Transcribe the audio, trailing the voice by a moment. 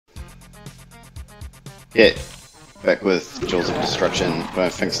Yeah, back with Jewels of Destruction by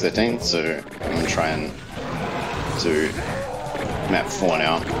Finks 13, so I'm going to try and do map 4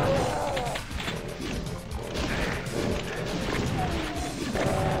 now.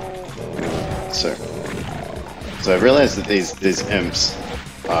 So I realized that these imps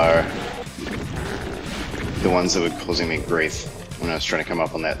are the ones that were causing me grief when I was trying to come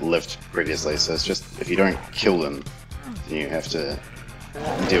up on that lift previously, so it's just, if you don't kill them, then you have to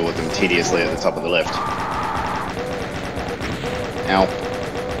deal with them tediously at the top of the lift. Ow.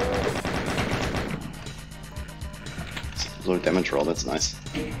 It's a low damage roll, that's nice.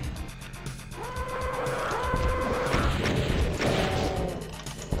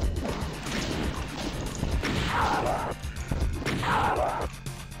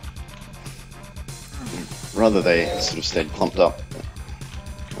 Rather they sort of stayed clumped up.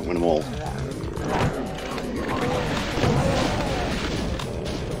 I win them all.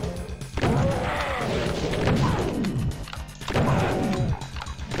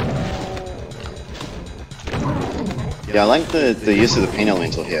 Yeah, I like the use of the pain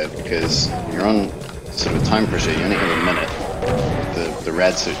elemental here, because you're on sort of time pressure, you only have a minute. The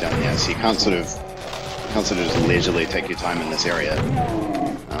rad suit down here, so you can't sort of just leisurely take your time in this area.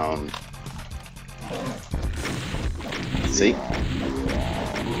 See?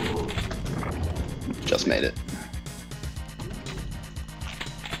 Just made it.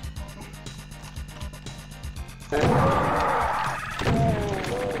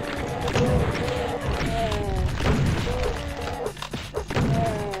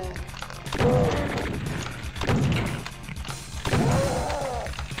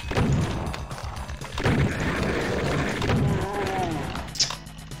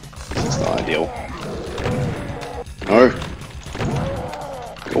 It's not ideal. No!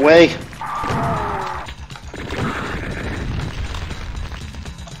 Go away!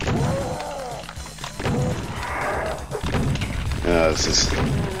 This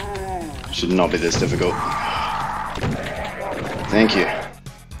should not be this difficult. Thank you.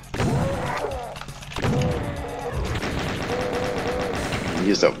 I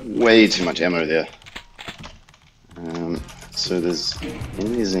used up way too much ammo there. So there's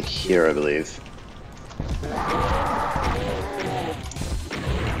enemies in here, I believe.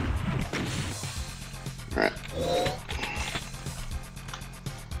 Alright.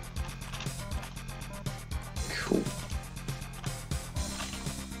 Cool.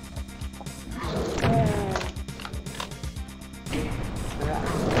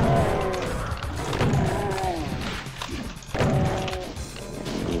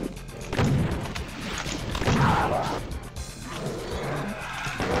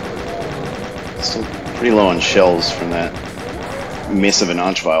 Still pretty low on shells from that mess of an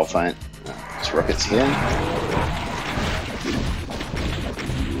Archvile fight. There's rockets here.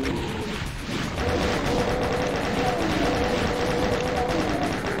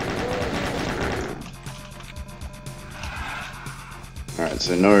 Alright,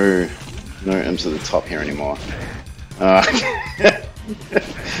 so no imps at the top here anymore.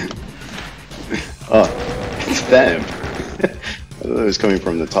 Oh, it's that imp. I thought it was coming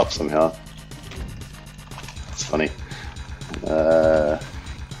from the top somehow. It's funny.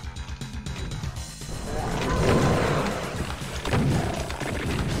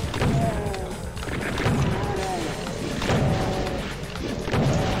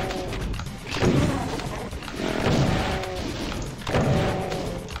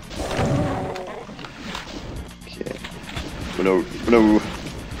 Okay. No.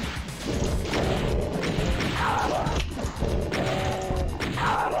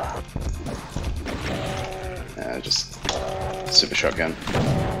 Just super shotgun.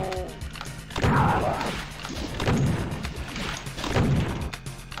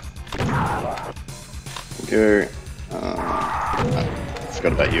 Go. I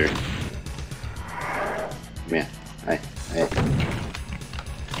forgot about you. Come here. Hey.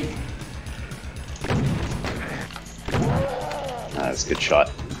 That's a good shot.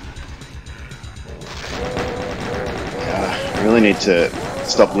 I really need to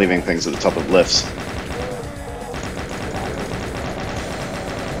stop leaving things at the top of lifts.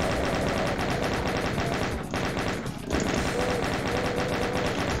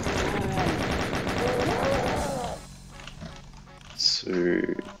 So,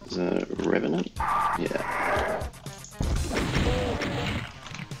 the Revenant? Yeah.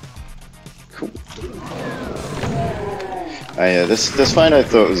 Cool. Yeah, this fight I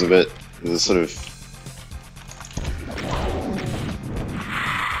thought was a bit, sort of...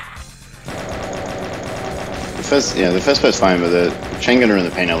 The first part's fine, but the Chain Gunner and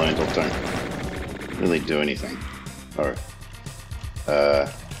the Pain Elemental don't really do anything. Or,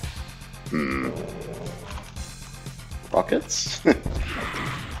 Rockets?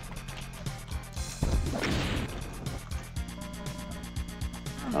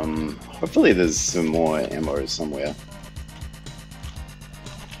 Hopefully there's some more ammo somewhere.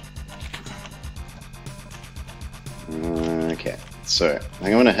 Okay, so I think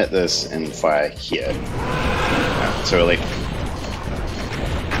I'm gonna hit this and fire here. No, it's early.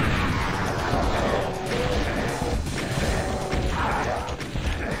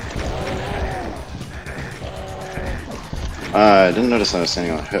 I didn't notice I was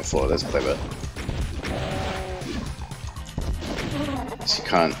standing on a hurt floor. That's clever. So you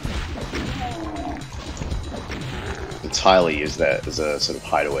can't entirely use that as a sort of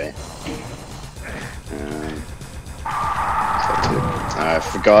hideaway. I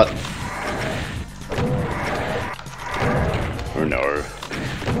forgot. Oh no.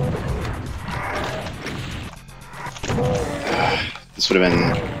 This would have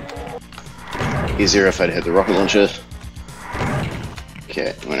been easier if I'd hit the rocket launcher.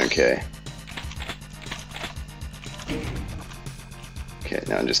 Okay, went okay. Okay,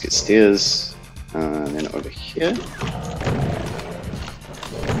 now I just get stairs, and then over here.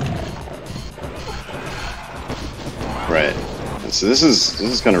 Right. So this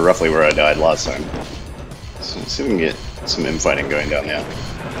is kind of roughly where I died last time. So let's see if we can get some infighting going down there.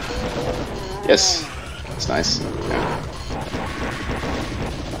 Yes, that's nice. Yeah.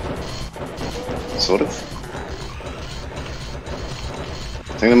 Sort of.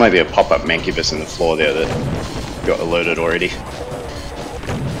 I think there might be a pop-up Mancubus in the floor there that got alerted already.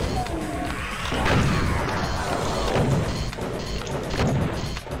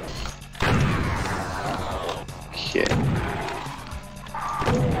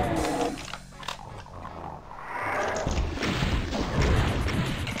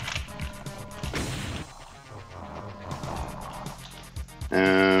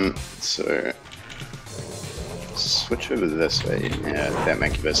 So switch over this way. Yeah, that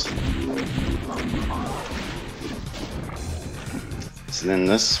Mancubus. So then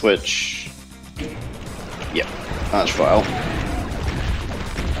this switch. Yep, Archvile.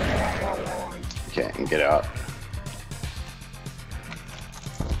 Okay, and get out.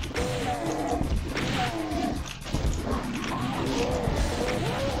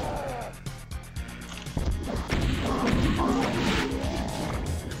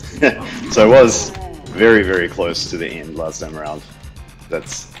 So I was very, very close to the end last time around.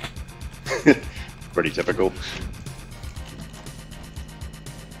 That's pretty typical.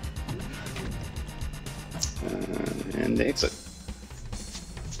 And exit.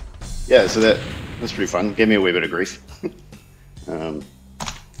 Yeah, so that's pretty fun. Gave me a wee bit of grief. Level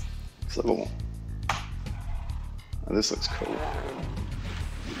 1. Oh, this looks cool.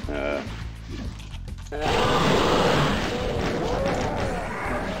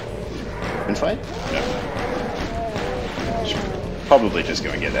 Fight? No. Should probably just go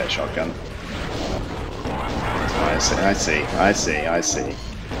and get that shotgun. I see.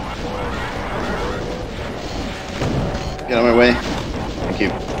 Get out of my way. Thank you.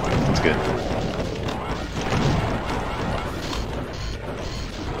 That's good.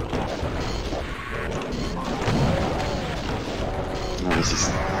 Oh, this is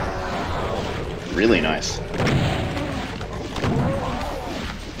really nice.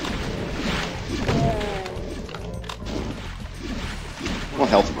 More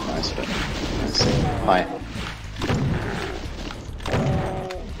health would be nice, but let's see. Hi.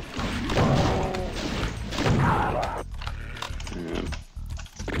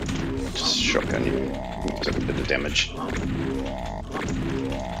 Just shotgun you. Took a bit of damage.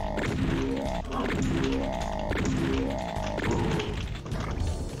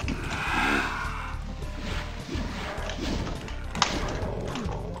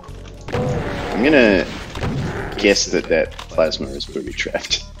 I'm gonna guess that plasma is booby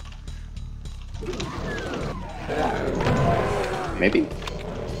trapped. Maybe?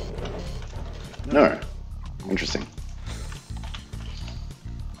 No. Interesting.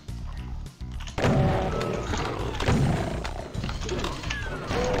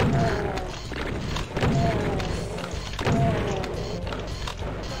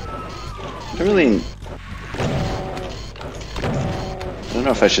 I don't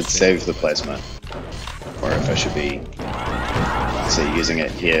know if I should save the plasma, or if I should be, say, using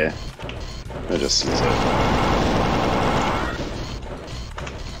it here, or just use it.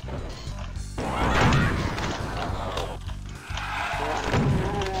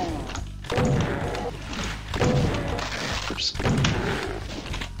 Oops.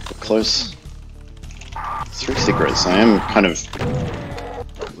 Close. 3 secrets. I am kind of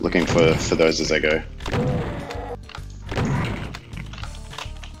looking for those as I go.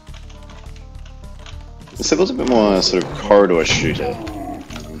 This level's a bit more sort of corridor shooter.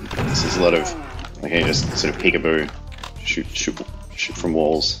 This is a lot of, like, you just sort of peekaboo, shoot from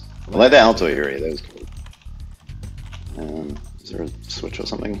walls. I like the outdoor area, that was cool. Is there a switch or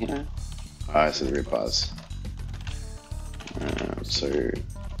something here? Ah, I see the red bars.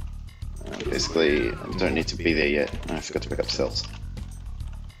 Basically, I don't need to be there yet. Oh, I forgot to pick up cells.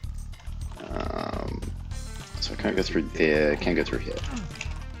 So I can't go through there, I can't go through here.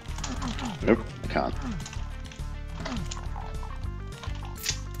 Nope, I can't.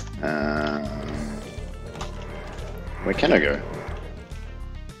 Where can I go?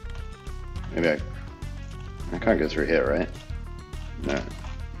 Maybe I can't go through here, right? No.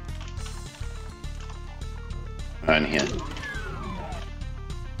 Oh, in here.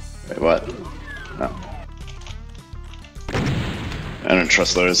 Wait, what? Oh. I don't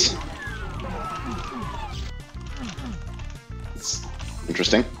trust those. It's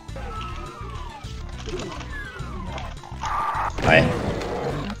interesting. Hi.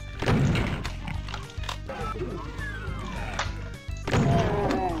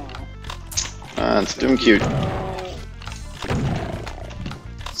 It's doing cute.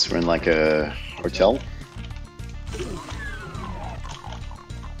 So we're in like a hotel.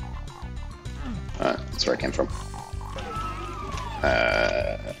 That's where I came from.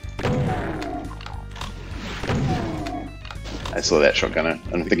 I saw that shotgunner.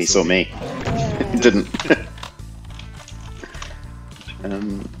 I don't think he saw me. He didn't.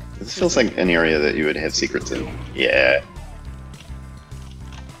 This feels like an area that you would have secrets in. Yeah.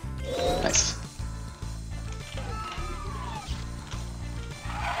 Nice.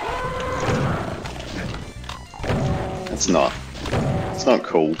 It's not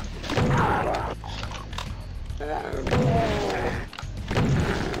cool.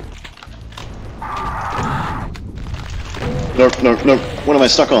 No, what am I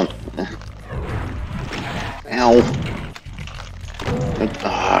stuck on? Ow.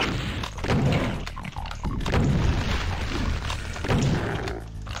 Ah.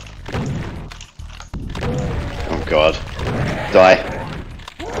 Oh god. Die.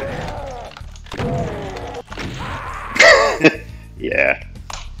 Yeah.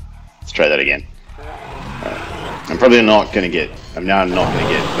 Let's try that again. I'm probably not gonna get. I'm now not gonna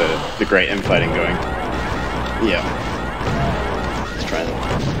get the great infighting going. Yeah. Let's try that.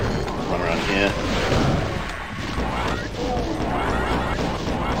 Run around here.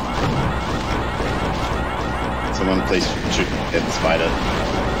 Someone please shoot at the spider.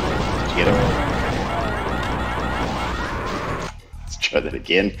 Did you get him? Let's try that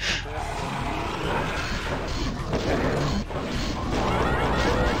again.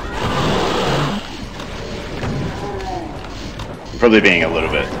 Probably being a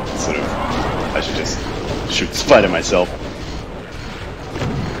little bit sort of, I should just shoot the spider myself.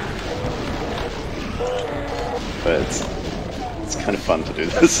 But it's kind of fun to do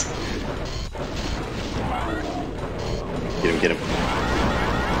this. Get him.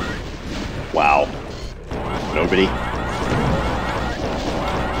 Wow. Nobody.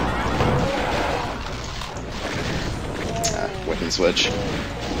 Weapon switch.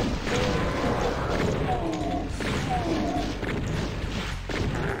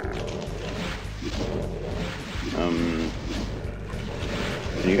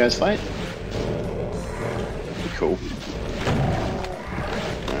 Can you guys fight? Cool.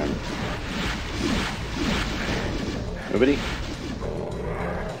 Nobody?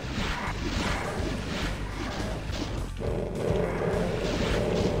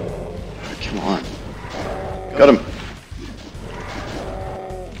 Oh, come on. Got him.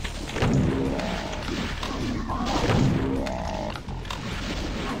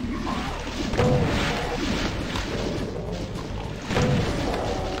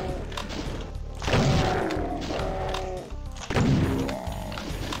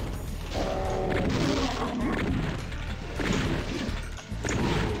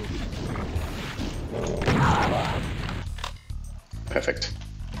 Perfect.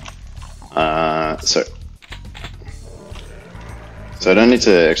 So I don't need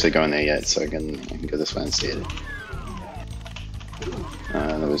to actually go in there yet, so I can go this way instead.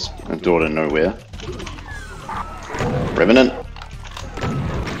 There was a door to nowhere. Revenant.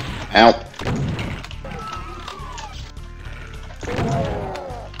 Ow.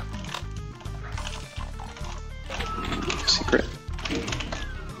 Secret.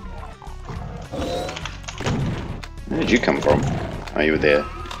 Where did you come from? Oh, you were there.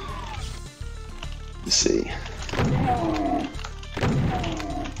 Let's see.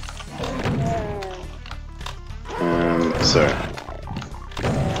 So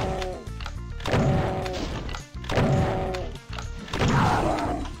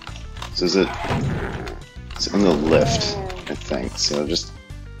is it It's in the lift, I think, so I'll just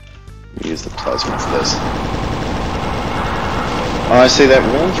use the plasma for this. Oh, I see, that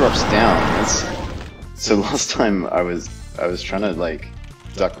wall drops down. So last time I was trying to, like,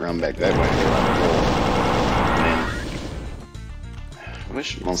 duck around back that way around the wall. And then I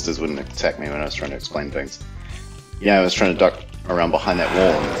wish monsters wouldn't attack me when I was trying to explain things. Yeah, I was trying to duck around behind that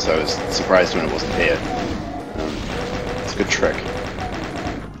wall, and so I was surprised when it wasn't there. It's a good trick.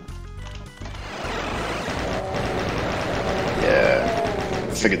 Yeah,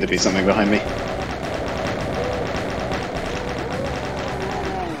 I figured there'd be something behind me.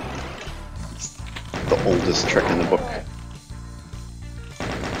 It's the oldest trick in the book.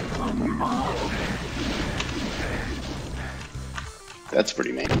 That's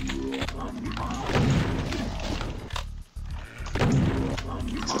pretty mean.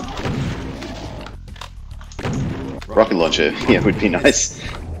 Rocket launcher, yeah, would be nice.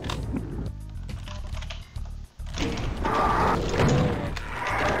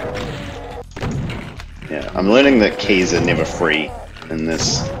 Yeah, I'm learning that keys are never free in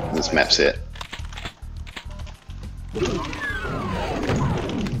this map set.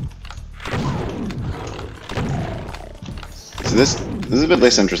 So this is a bit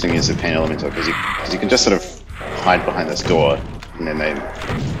less interesting use of Pain Elemental because you can just sort of hide behind this door and then they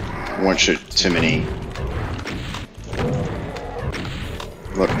won't shoot too many.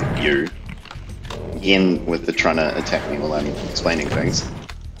 Look at you. Again with the trying to attack me while I'm explaining things.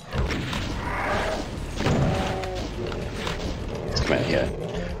 Let's come out here.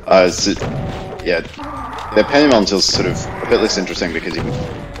 So, yeah, the Pain Elemental is sort of a bit less interesting because you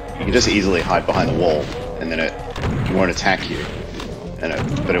can just easily hide behind the wall and then it won't attack you,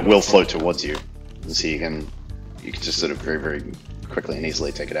 but it will float towards you, and so you can just sort of very, very quickly and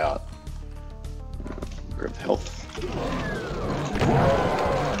easily take it out. Grab health.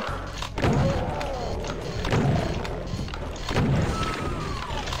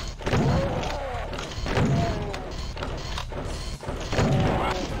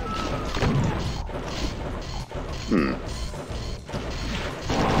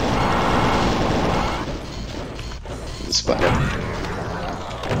 The spider.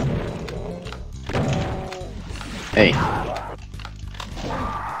 Hey.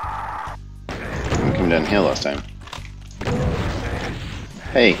 I came down here last time.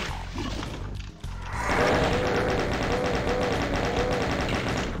 Hey.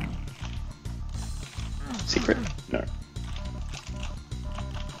 Secret? No.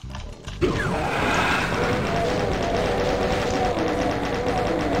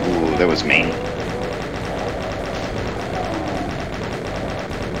 Ooh, that was mean.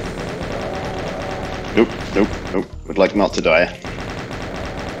 Nope, nope, nope. Would like not to die.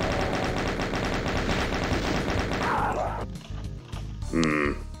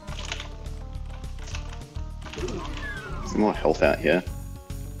 Some more health out here.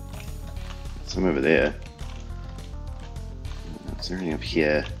 Some over there. Is there anything up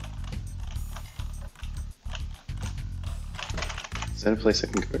here? Is that a place I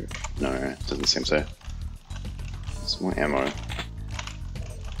can go? No, it doesn't seem so. Some more ammo.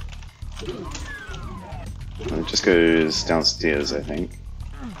 It just goes downstairs, I think.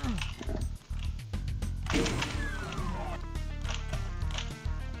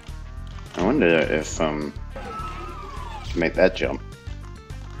 I wonder if you can make that jump.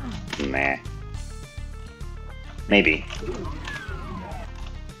 Nah. Maybe.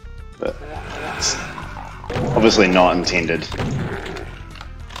 But it's obviously not intended.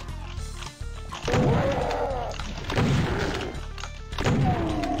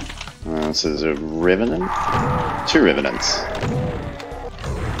 So there's a Revenant? 2 Revenants.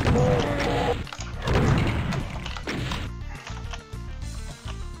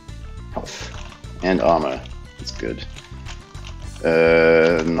 Health. And armor. That's good.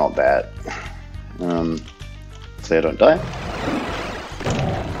 Not bad. Hopefully I don't die.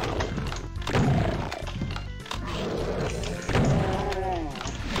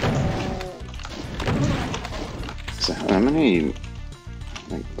 So how many...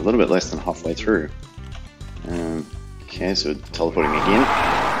 Like a little bit less than halfway through. Okay, so teleporting again.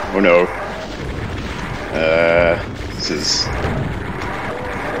 Oh no. This is...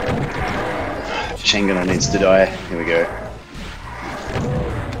 Chain Gunner needs to die. Here we go.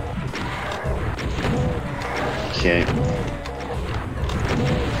 Okay.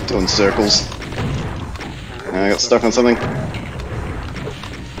 Doing circles. I got stuck on something.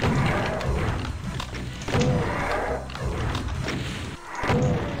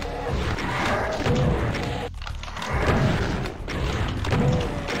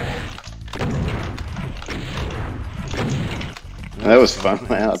 That was fun.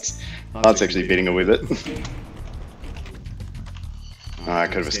 Heart's actually beating her with it. Oh, I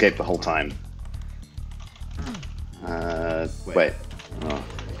could have escaped the whole time. Wait. Oh,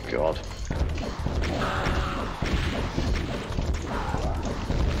 God.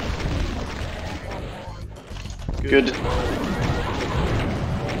 Good.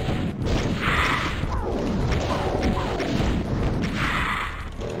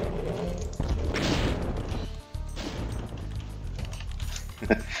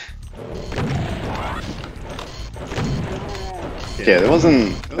 Yeah, that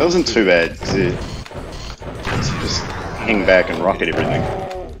wasn't too bad to just hang back and rocket everything.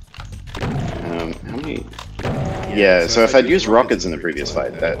 How many? Yeah, so if I'd used rockets in the previous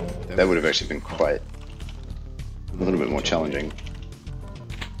fight, that would have actually been quite a little bit more challenging,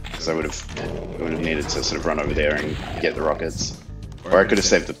 because I would have needed to sort of run over there and get the rockets, or I could have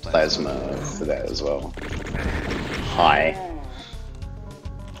saved the plasma for that as well. Hi.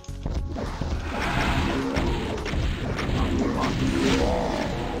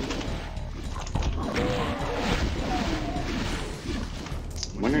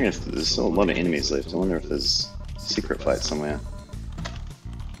 I'm wondering if there's still a lot of enemies left. I wonder if there's a secret fight somewhere.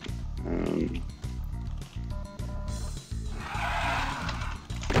 Can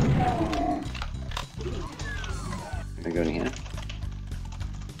I go in here?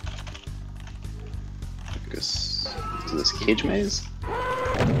 Focus to this cage maze?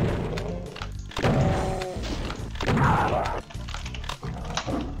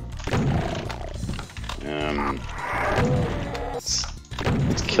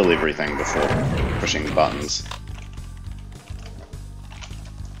 Let's kill everything before pushing the buttons.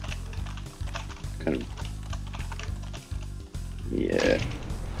 Kind of... yeah.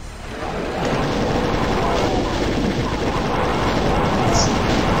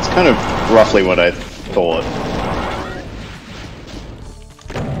 It's kind of roughly what I thought.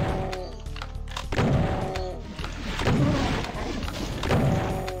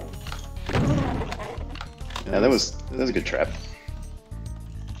 Yeah, that was a good trap.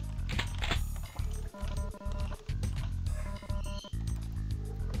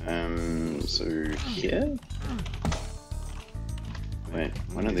 So here? Wait,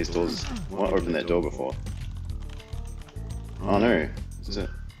 one of these doors... what opened that door before? Oh no, is it?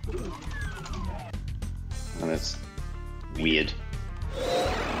 Oh, that's weird.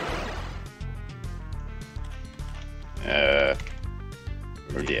 Oh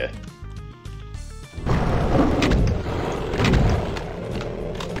dear.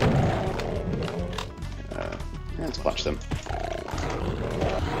 Let's punch them.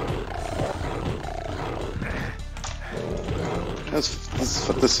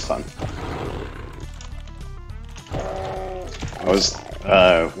 This is fun. I was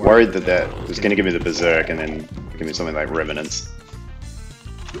worried that was going to give me the Berserk and then give me something like Revenants.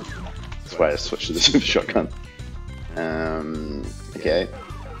 That's why I switched to the Super Shotgun. Okay.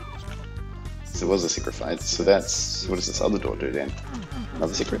 So there was a secret fight, so that's... what does this other door do then?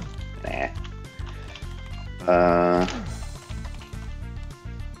 Another secret? Nah.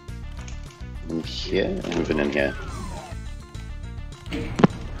 In here? Moving in here.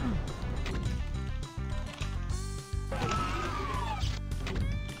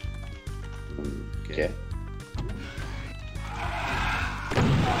 Okay.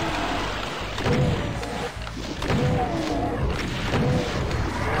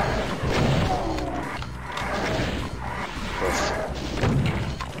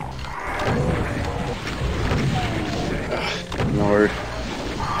 No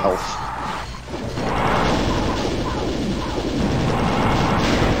health.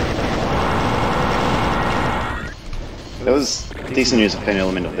 That was decent use of Pain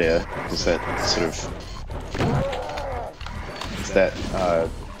Element there. Is that sort of... is that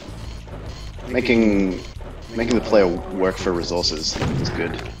making the player work for resources is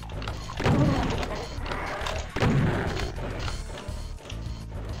good.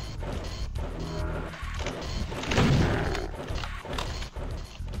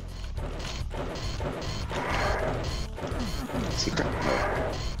 Secret? No.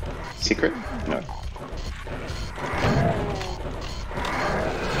 Secret? No.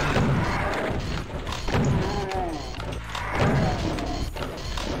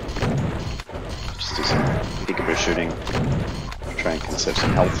 Just do some peekaboo shooting. Try and conserve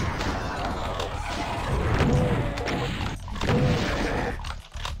some health.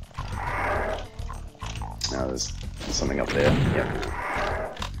 Now there's something up there. Yep.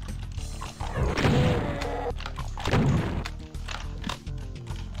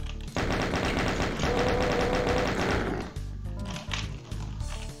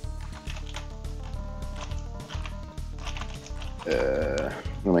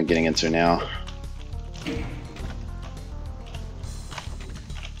 I getting into now?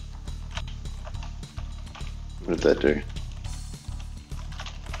 What did that do?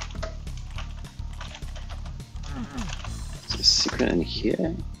 Is there a secret in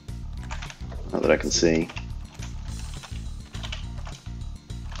here? Not that I can see.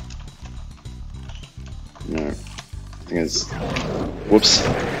 No. I think it's... Whoops.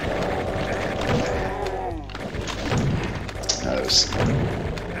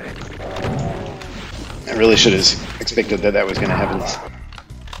 I really should have expected that that was going to happen.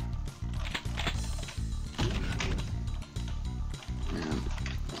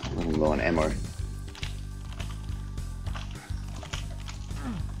 I'm low on ammo.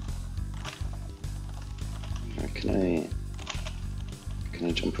 Can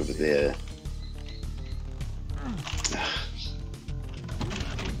I jump over there?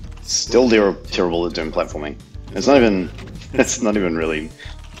 Still terrible at doing platforming. It's not even really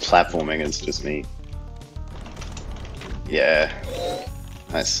platforming, it's just me. Yeah.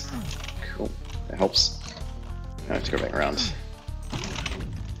 Nice. Cool. That helps. I have to go back around.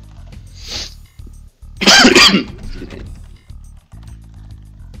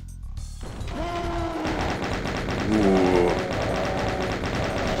 Ooh.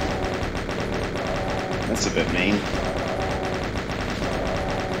 That's a bit mean.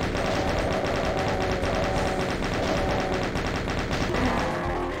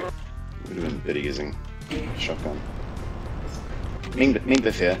 Would have been better using shotgun. Mean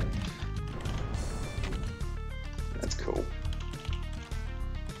bit here. That's cool.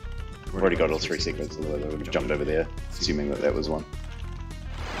 We've already got all three sequences, although I would have jumped over there, assuming that that was one.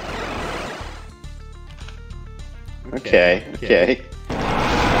 Okay.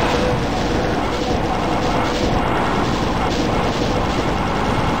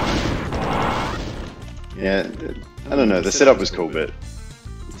 Yeah, I don't know, the setup was cool, but it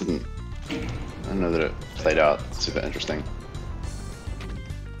didn't... I don't know that it played out super interesting.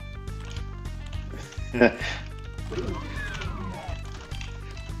 I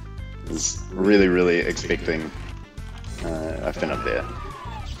was really expecting... I've been up there.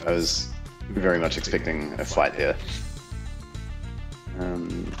 I was very much expecting a fight here.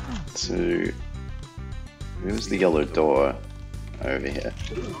 So... Where's the yellow door? Over here.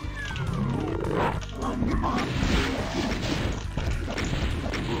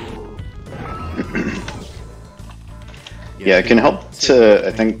 Yeah, it can help to,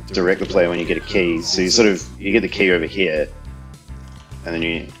 I think, direct the player when you get a key. So you get the key over here, and then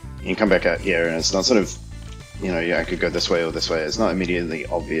you can come back out here, and it's not sort of, you know, yeah, I could go this way or this way. It's not immediately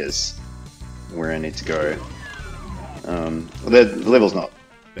obvious where I need to go. Well, the level's not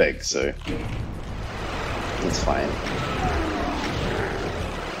big, so that's fine.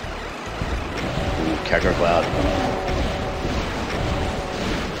 Ooh, Cacro Cloud.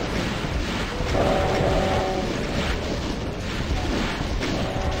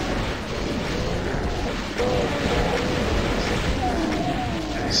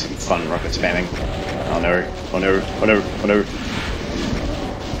 Some fun rocket spamming. Oh no, oh no, oh no, oh no.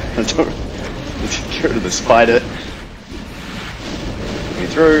 Let's get rid of the spider. Let me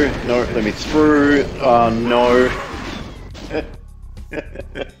through. No, let me through. Oh no.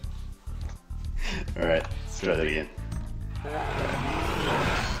 Alright, let's try that again.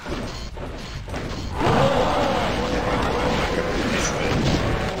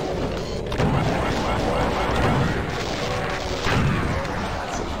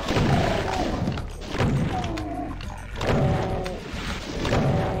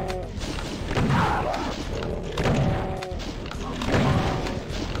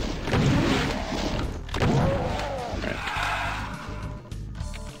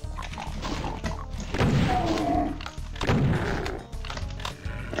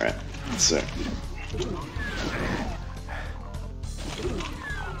 So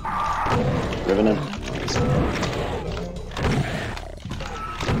Revenant.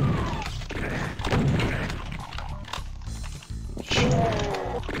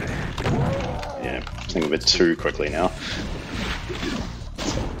 Yeah, I think a bit too quickly now.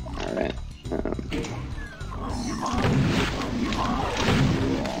 Alright.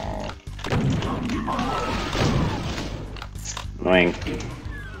 Annoying.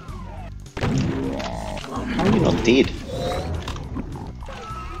 How are you not dead?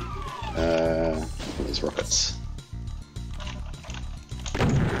 These rockets.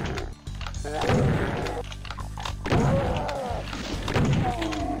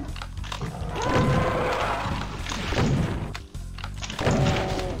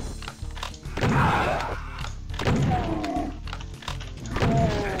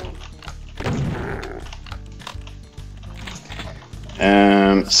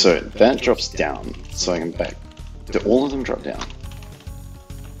 So that drops down, so I can back. Do all of them drop down?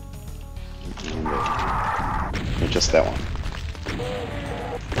 Or just that one?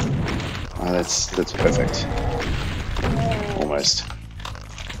 Oh, that's perfect. Almost.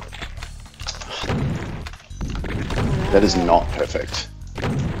 That is not perfect.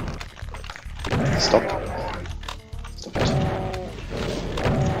 Stop. Stop it.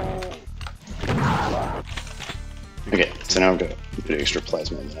 Okay, so now I've got a bit of extra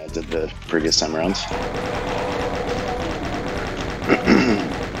plasma than I did the previous time around.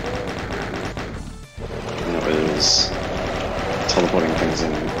 And it was teleporting things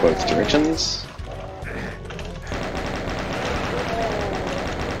in both directions.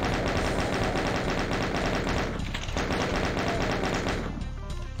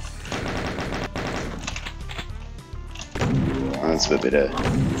 That's a bit of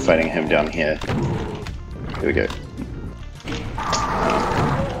fighting him down here. Here we go.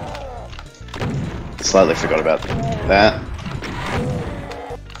 Slightly forgot about that.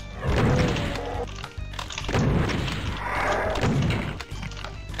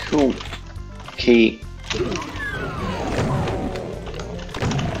 Cool. Key.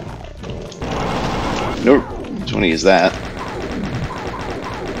 Nope. Just want to use that.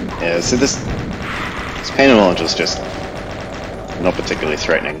 Yeah, so this pain of knowledge was just not particularly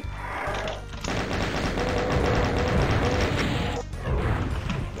threatening.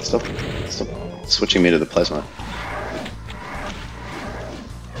 Stop switching me to the plasma.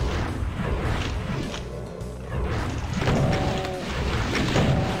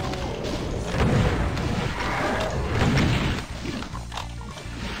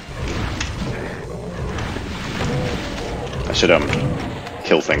 I should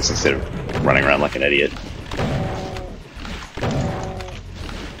kill things instead of running around like an idiot.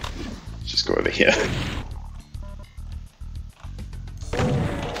 Just go over here.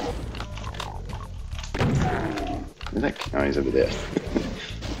 Oh, he's over there.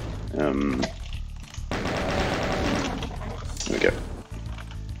 There we go.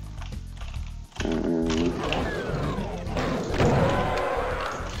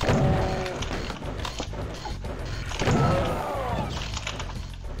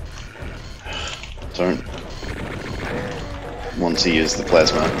 Don't want to use the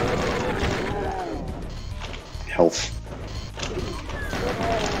plasma. Health.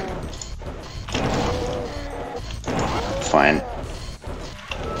 Fine.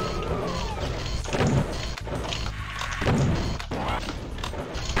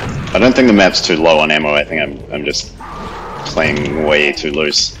 I don't think the map's too low on ammo. I think I'm just playing way too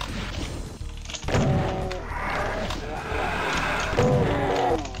loose.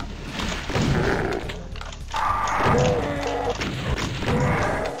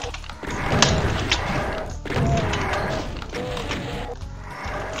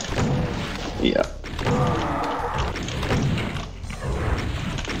 Yeah.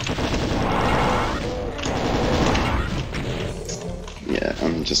 Yeah,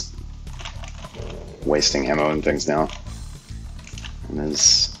 I'm just wasting ammo and things now. And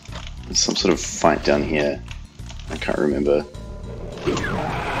there's some sort of fight down here. I can't remember.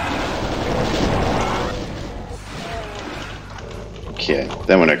 Okay,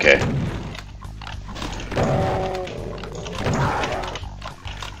 that went okay.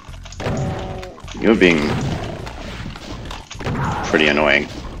 You're being pretty annoying.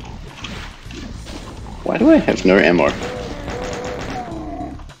 Why do I have no ammo?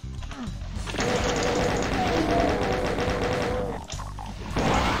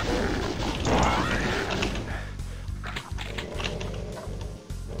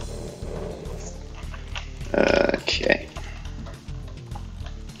 Okay.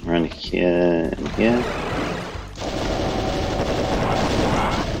 Around here and here.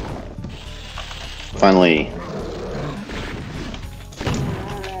 Finally.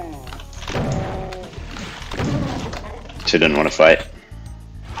 Two didn't want to fight.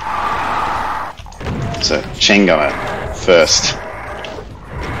 So, chain gunner first.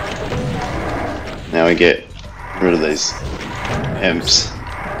 Now we get rid of these imps.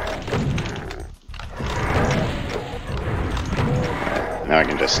 Now I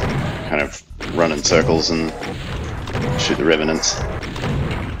can just kind of run in circles and shoot the revenants.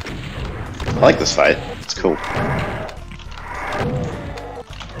 I like this fight, it's cool.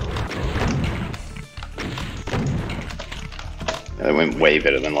 It went way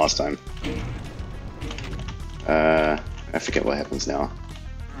better than last time. I forget what happens now.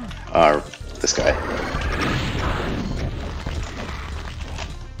 This guy.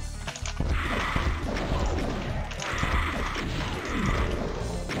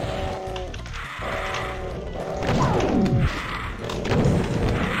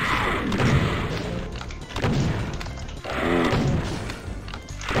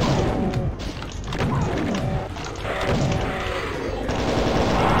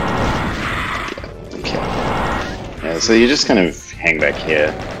 So you just kind of hang back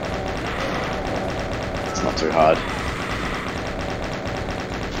here. It's not too hard.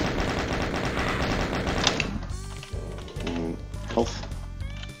 Health.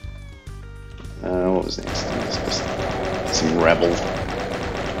 What was next? Some rabble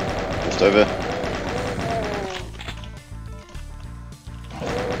left over.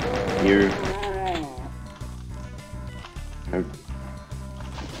 You.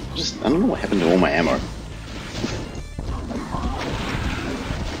 I don't know what happened to all my ammo.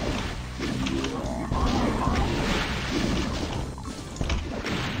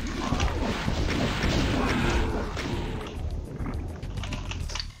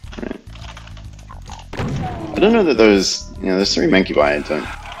 I don't know that those, those 3 Mancubi don't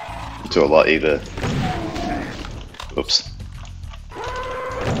do a lot either. Oops.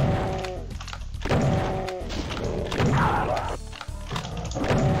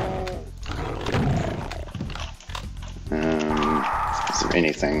 Is there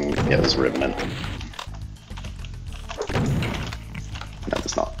anything? Yeah, there's a Riverman. No,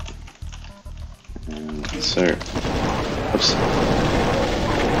 there's not. So, oops.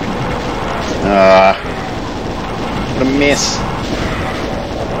 What a mess.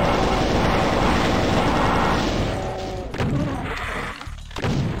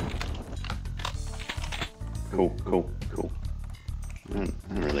 Cool. I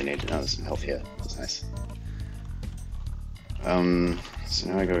don't really need to know. There's some health here. That's nice. So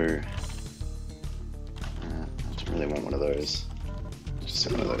now I go. I don't really want one of those.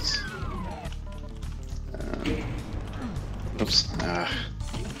 Just one of those. Oops.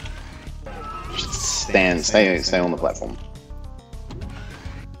 Just stay on the platform.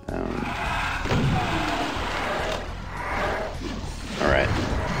 Alright.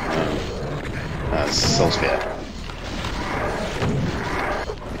 Soul Sphere.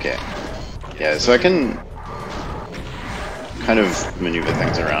 Okay. Yeah, so I can kind of maneuver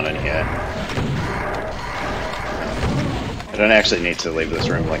things around in here. I don't actually need to leave this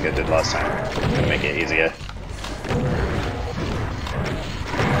room like I did last time to make it easier.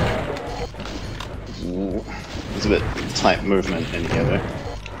 There's a bit tight movement in here though.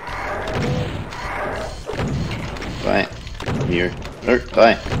 Bye. You. Oh,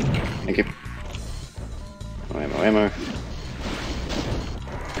 bye. Thank you. Ammo.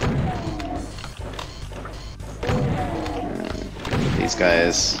 These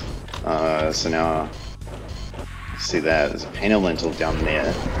guys. So now, see that there's a Pain Elemental down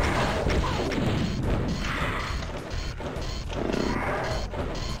there.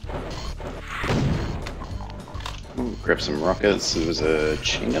 Grab some rockets. There was a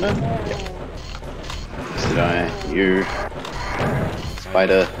chain gunner. Yep. Did I? You.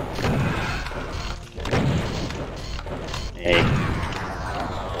 Spider. Hey.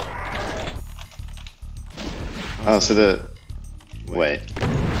 Oh, so the... Wait.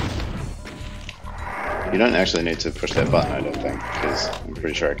 You don't actually need to push that button, I don't think, because I'm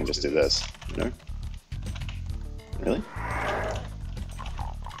pretty sure I can just do this. No? Really?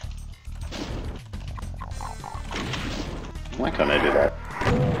 Why can't I do that?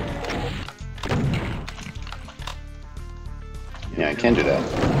 Yeah, I can do that.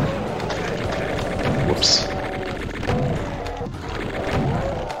 Whoops.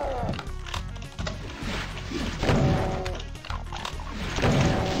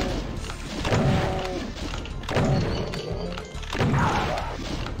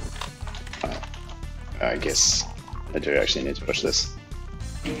 I guess I do actually need to push this.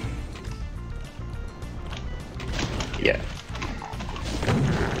 Yeah.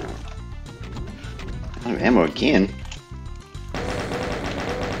 Out of ammo again?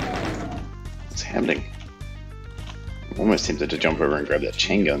 What's happening? I'm almost tempted to jump over and grab that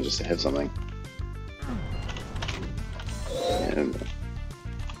chain gun just to have something.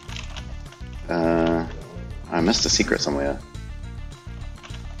 I missed a secret somewhere.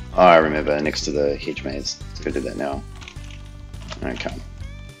 Oh, I remember, next to the hedge maze. Let's go do that now. I can't.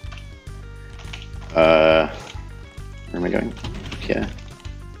 Where am I going? Here.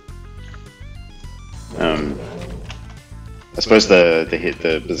 I suppose the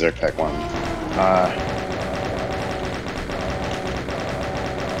Berserk Pack one.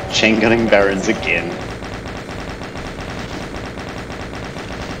 Chain gunning barons again.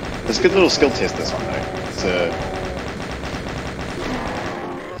 It's a good little skill test, this one though. It's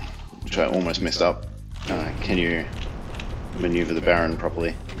which I almost messed up. Can you maneuver the Baron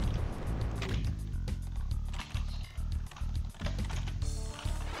properly?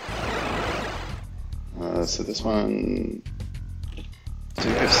 So this one... I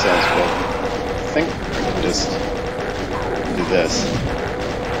think if cells well. I think I can just do this.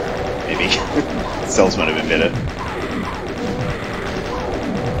 Maybe. Cells might have been better.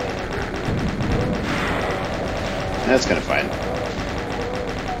 That's kind of fine.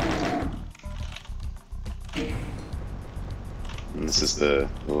 And this is the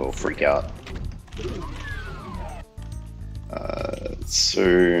little freak out.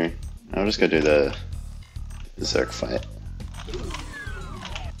 So I'll just go do the Berserk fight.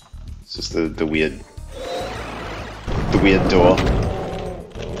 It's just the weird door.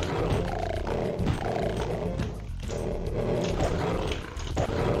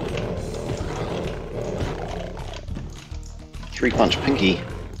 Three-punch Pinky.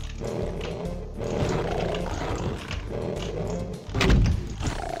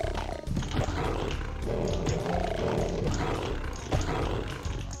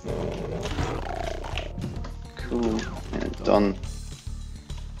 Cool, and done.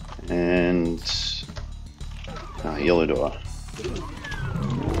 And yellow door.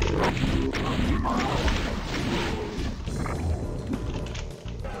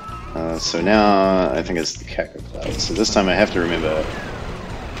 So now I think it's the Caco Cloud. So this time I have to remember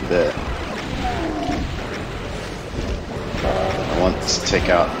that I want to take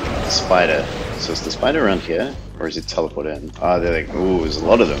out the spider. So is the spider around here, or is it teleport in? Ah, they're like, ooh, there's a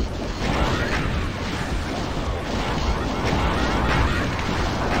lot of them.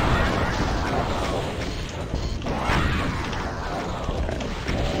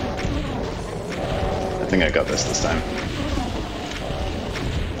 I think I got this time.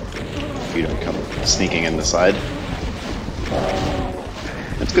 You don't come sneaking in the side.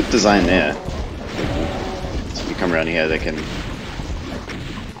 That's good design there. So if you come around here, they can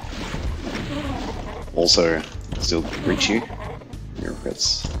also still reach you. Your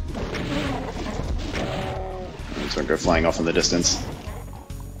rockets. This one go flying off in the distance.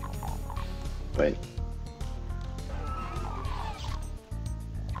 Wait.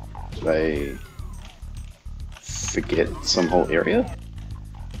 Did I forget some whole area?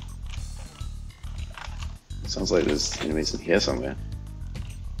 Sounds like there's enemies in here somewhere.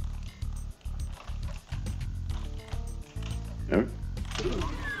 No?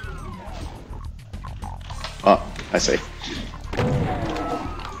 Oh, I see.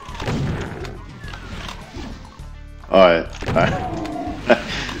 Oh,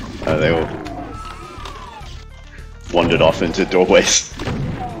 they all wandered off into doorways.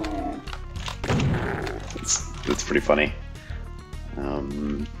 That's pretty funny.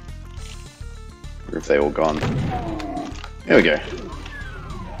 Or if they all gone. There we go.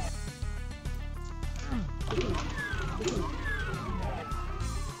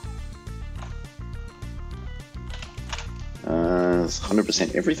 It's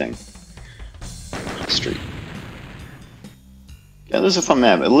 100% everything. Street. Yeah, this is a fun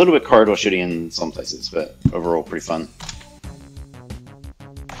map. A little bit corridor shitty in some places, but overall pretty fun.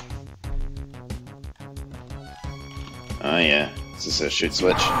 Oh yeah, is this a shoot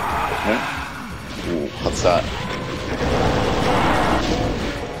switch? No? Ooh, hot start.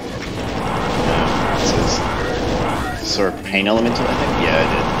 This is sort of pain elemental, I think? Yeah, I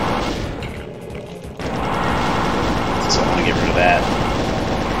did. So I want to get rid of that.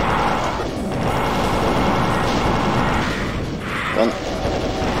 Done.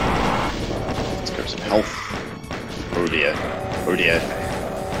 Let's grab some health. Oh dear. Oh dear.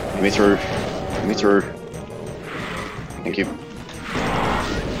 Get me through. Get me through. Thank you.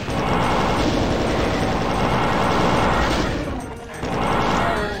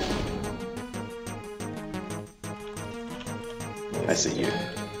 I see you.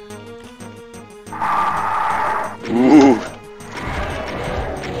 Ooh.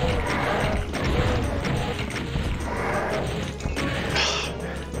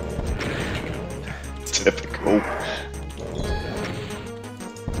 Typical.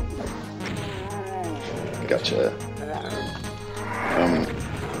 Gotcha.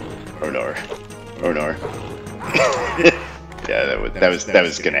 Oh no. Oh no. Yeah, that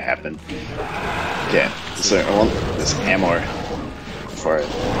was gonna happen. Yeah. So I want this ammo for it.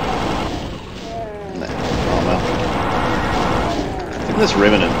 And that armor. I think this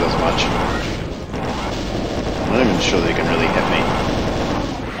Revenant does much. I'm not even sure they can really hit me.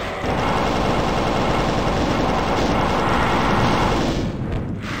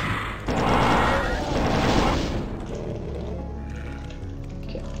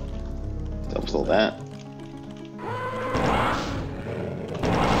 Okay. Dumps all that.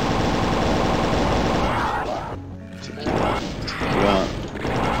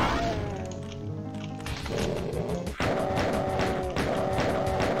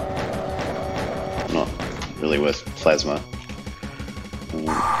 Not really with plasma.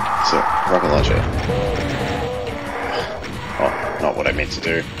 So, rocket launcher. Oh, not what I meant to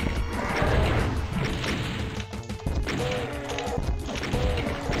do.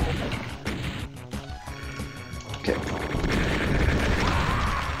 Okay,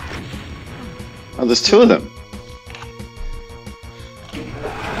 there's two of them.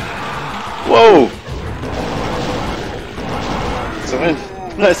 Whoa! So when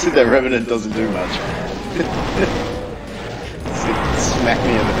I see that Revenant doesn't do much. Smack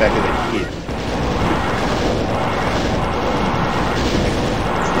me in the back of the head.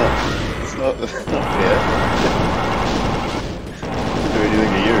 It's not fair. Doesn't do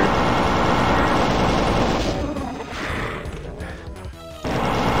anything to you.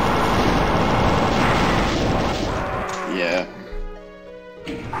 Yeah.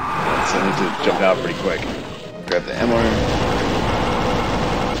 So I need to jump out pretty quick. Grab the ammo.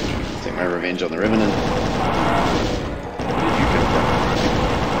 Take my revenge on the Revenant. Where did you come from?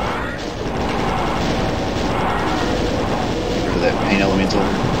 Get rid of that pain elemental.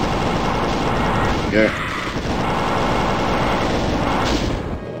 There we go.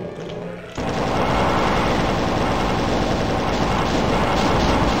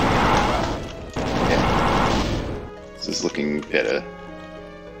 Okay. This is looking better.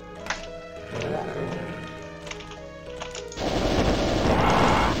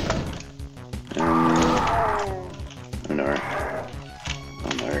 Oh no. Oh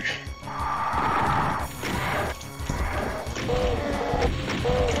no.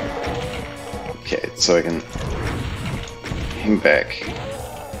 Okay, so I can hang back.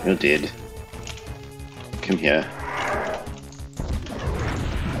 You're dead. Come here.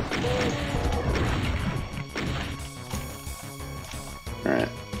 Alright.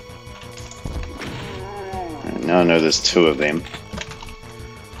 Now I know there's two of them.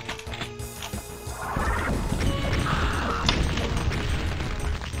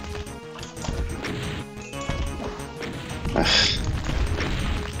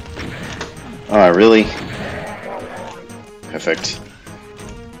 Oh, really? Perfect.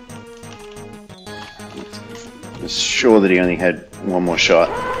 I was sure that he only had one more shot.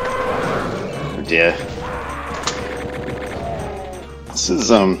 Oh dear. This is,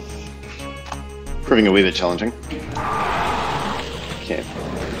 proving a wee bit challenging. Okay,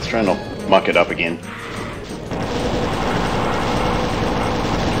 let's try and not muck it up again.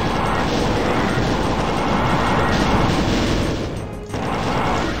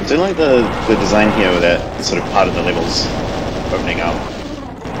 I do like the design here with that sort of part of the levels opening up.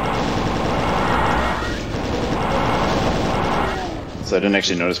 So I didn't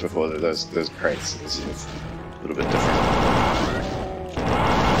actually notice before that those crates. It's a little bit different.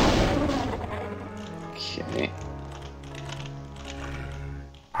 Okay.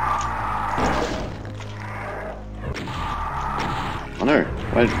 Oh no!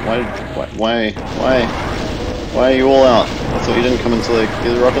 Why are you all out? I thought you didn't come until I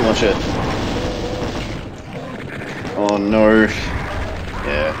get the rocket launcher. Oh no.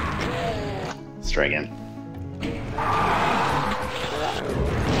 Yeah. Let's try again.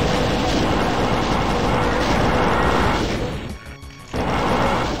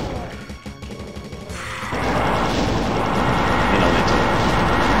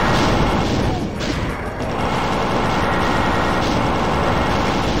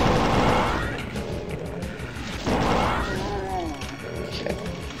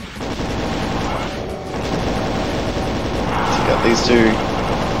 These two.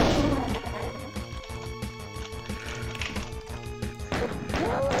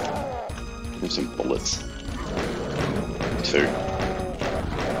 There's some bullets. Two.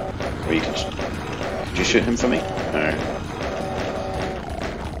 Or you could you shoot him for me? No.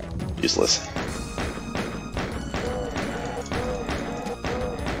 Useless.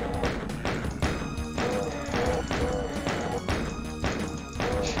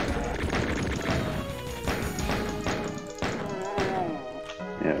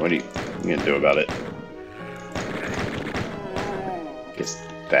 What are you gonna do about it? Guess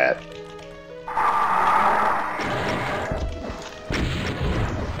that.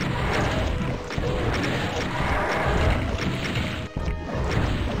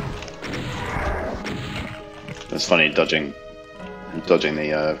 It's funny dodging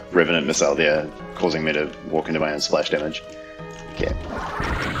the Revenant missile there, causing me to walk into my own splash damage. Okay.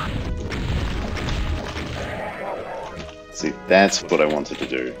 See, that's what I wanted to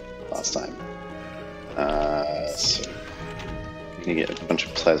do last time. So I'm gonna get a bunch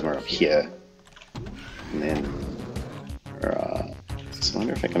of plasma up here, and then so I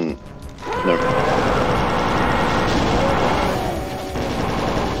wonder if I can. No.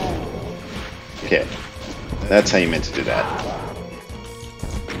 Okay, that's how you meant to do that.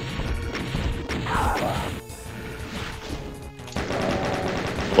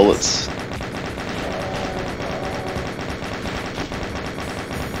 Bullets.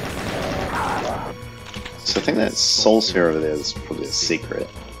 So I think that soul sphere over there is probably a secret.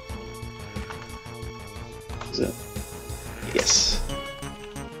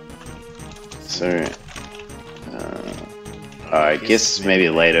 So, I guess maybe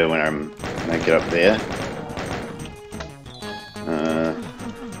later when I get up there.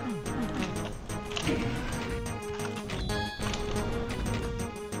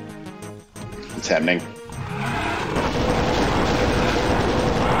 What's happening?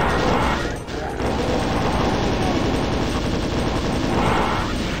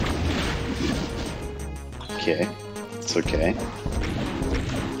 Okay, it's okay.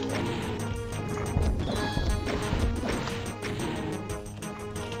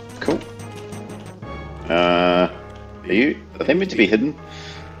 Cool. Are they meant to be hidden?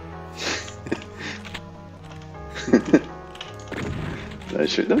 Did I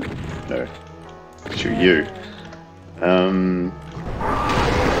shoot them? No. Shoot you.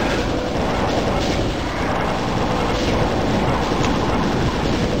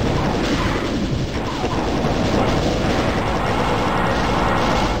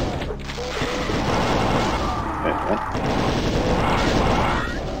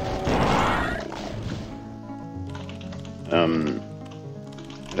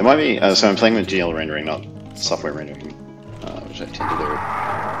 There might be, so I'm playing with GL rendering, not software rendering, which I tend to do.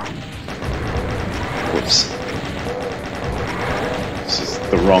 Whoops. This is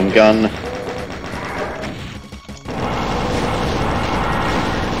the wrong gun.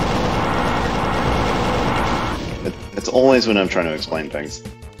 It's always when I'm trying to explain things.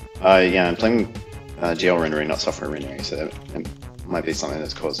 Yeah, I'm playing GL rendering, not software rendering, so it might be something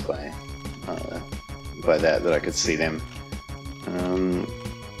that's caused by that I could see them.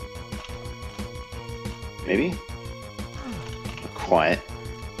 Maybe? Not quite.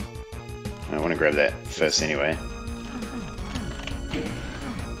 I want to grab that first anyway.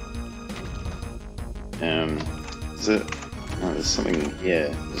 Is it? Oh, there's something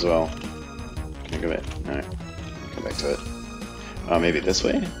here as well. Can I go back? No. Come back to it. Oh, maybe this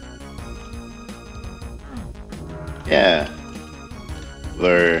way? Yeah.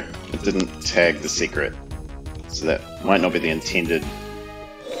 Though it didn't tag the secret. So that might not be the intended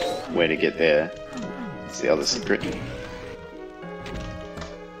way to get there. It's the other secret.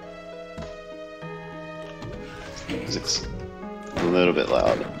 Music's a little bit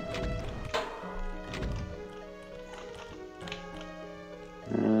loud.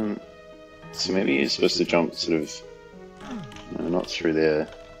 So maybe you're supposed to jump sort of... No, not through there.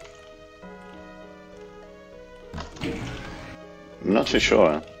 I'm not too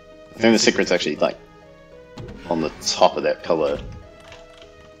sure. I think the secret's actually like on the top of that pillar.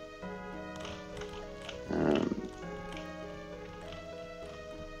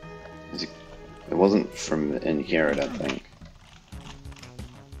 It wasn't from in here, I don't think.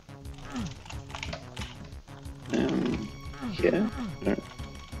 Here? No.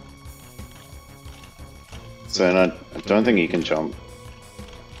 So I don't think you can jump.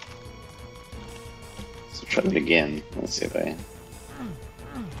 So try it again. Let's see if I...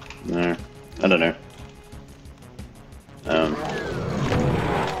 No, I don't know.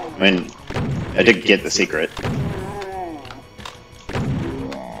 I mean, I did get the secret.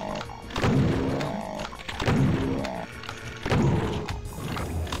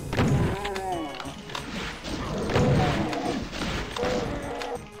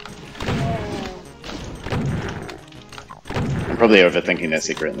 I'm probably overthinking that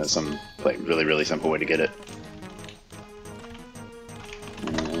secret, and there's some like really simple way to get it.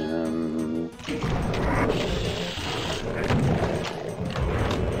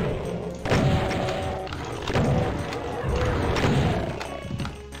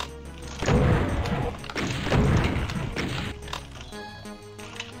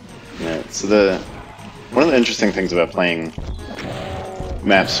 So one of the interesting things about playing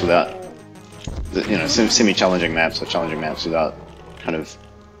maps without, you know, semi-challenging maps or challenging maps without kind of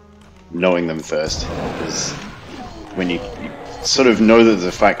knowing them first is when you sort of know that there's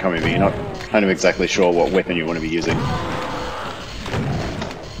a fight coming, but you're not kind of exactly sure what weapon you want to be using.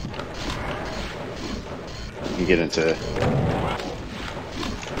 You can get into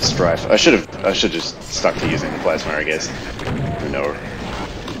strife. I should just stuck to using the plasma, I guess. No.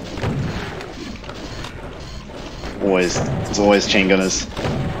 There's always chain gunners.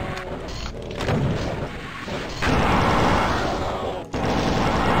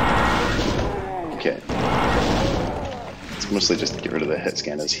 Okay. It's mostly just to get rid of the hit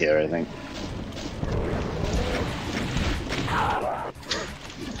scanners here, I think.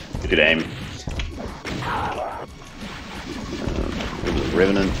 Good aim.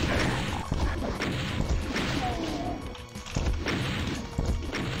 Revenant.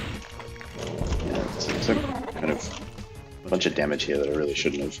 Yeah, so kind of a bunch of damage here that I really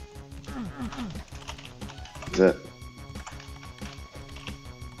shouldn't have. Is that...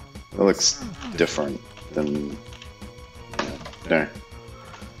 That looks different than... No.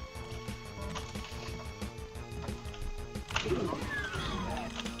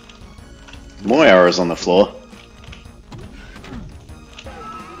 More arrows on the floor.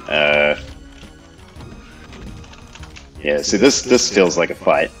 Yeah, see this feels like a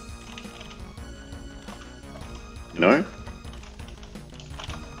fight. No?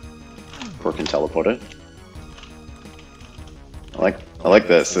 Or can teleport it. I like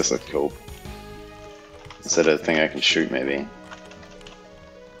this looks cool. Is that a thing I can shoot maybe?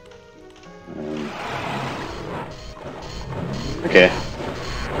 Okay.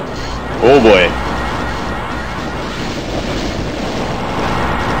 Oh boy.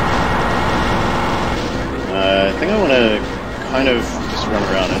 I think I want to kind of just run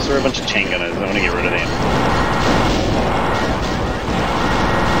around. I saw a bunch of chain gunners. I want to get rid of them.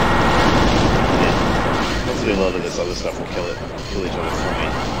 Yeah. Hopefully a lot of this other stuff will kill each other for me.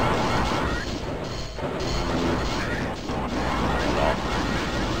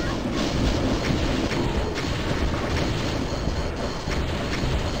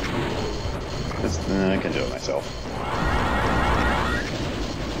 I can do it myself.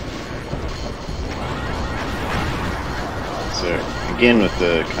 So, again with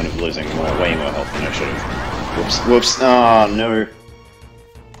the kind of losing way more health than I should have. Whoops, whoops, oh no!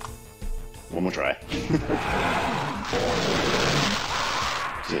 One more try.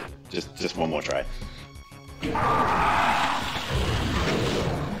 just one more try.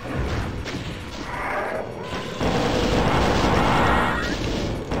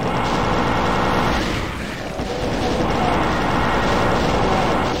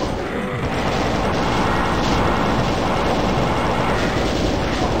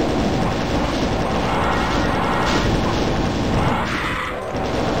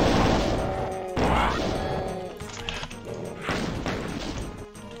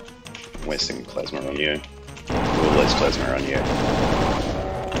 Wasting plasma on you. Or less plasma on you.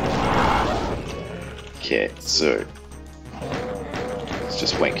 Okay, so let's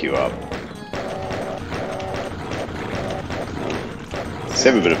just wank you up.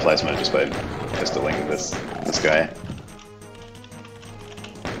 Save a bit of plasma just by pistoling this guy.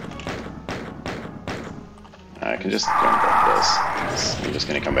 I can just go and grab this. I'm just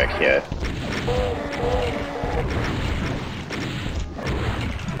gonna come back here.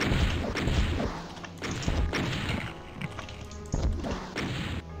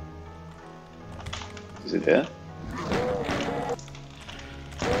 Is it there?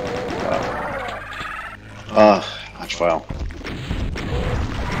 Ah, arch file.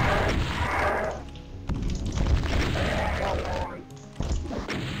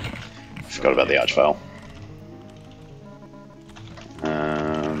 Forgot about the arch file.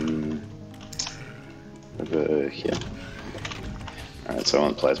 Over here. Alright, so I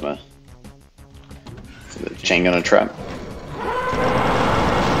want plasma. For the chain gunner trap.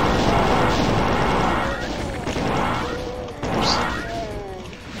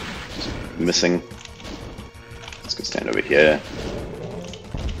 Missing. Let's go stand over here.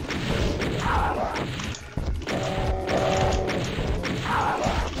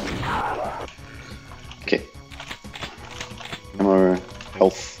 Okay. More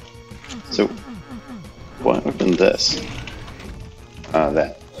health. So, what opened this?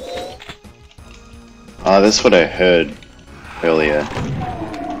 That. That's what I heard earlier.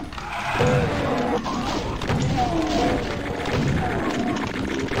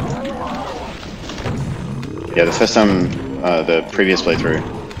 Yeah, the first time, the previous playthrough,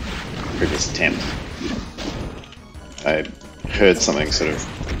 previous attempt, I heard something sort of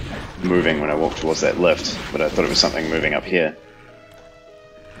moving when I walked towards that lift, but I thought it was something moving up here.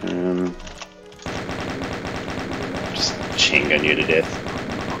 Just chain gun you to death.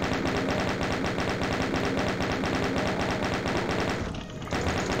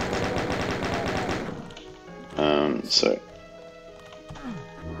 So...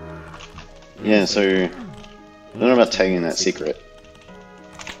 yeah, so... I don't know about taking that secret.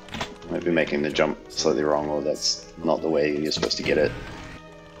 Might be making the jump slightly wrong, or that's not the way you're supposed to get it.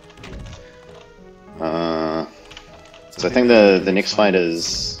 So I think the next fight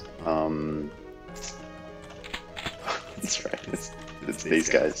is... that's right, it's these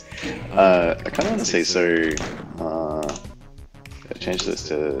guys. I kind of want to say, so... I change this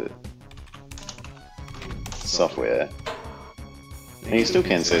to... software. And you still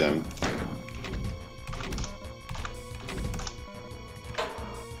can see them.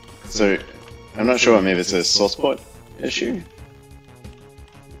 So, I'm not sure, maybe it's a source port issue?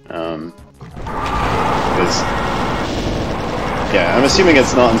 Because, yeah, I'm assuming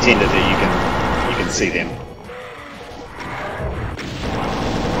it's not intended that you can see them.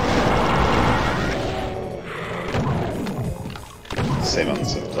 save on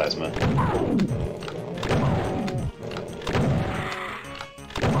some plasma.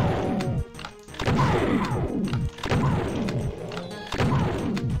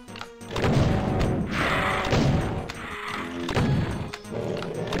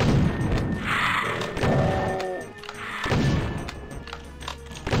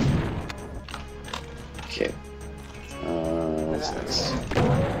 Okay. What's next?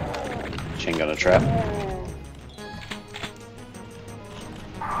 Chain gunner trap.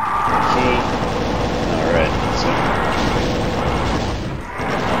 Okay. Alright, so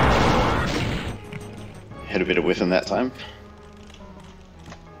had a bit of whiff in that time.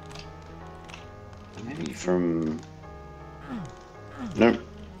 Maybe from... Nope.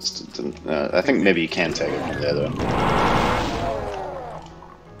 I think maybe you can take it from there though.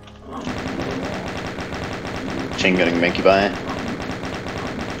 Chain gunning Mancubi.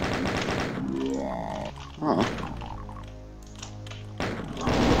 Oh.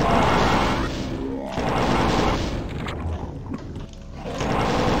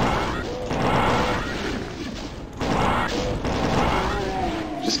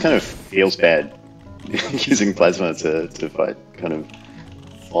 Just kind of feels bad using plasma to fight kind of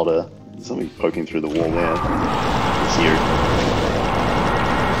fodder. Something poking through the wall there. It's here.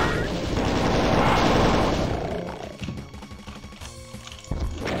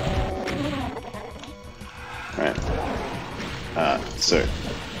 So,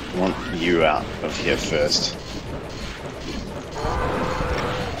 I want you out of here first.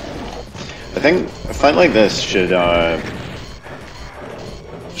 I fight like this should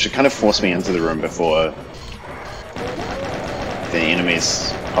kind of force me into the room before the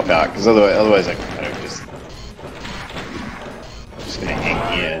enemies pop out, because otherwise I kind of just gonna hang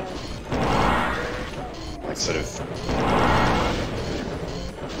here, like sort of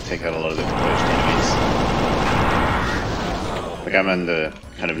take out a lot of the first enemies. Like I'm under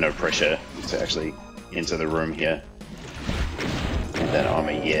kind of no pressure to actually enter the room here. Get that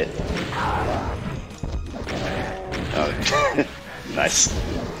armor yet. Oh, nice.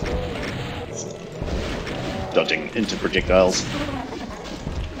 Dodging into projectiles.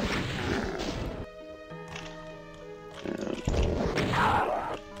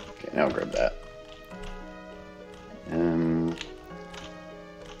 Okay, now I'll grab that.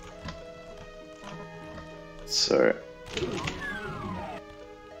 So...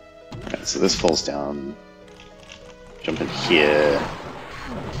 Alright, so this falls down. Jump in here.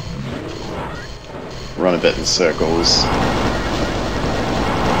 Run a bit in circles.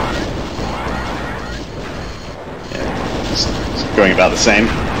 Yeah, just going about the same.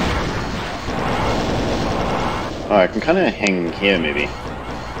 Oh, I can kind of hang here, maybe.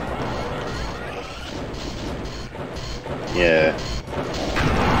 Yeah.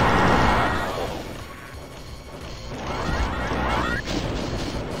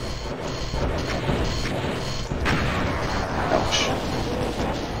 Ouch.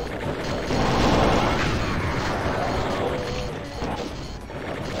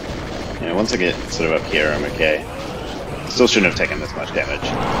 Yeah, once I get sort of up here, I'm okay. Still shouldn't have taken this much damage.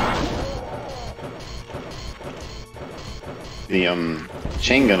 The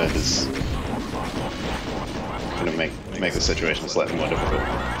chain gunner is gonna make the situation slightly more difficult.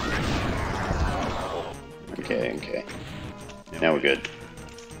 Okay, okay. Now we're good.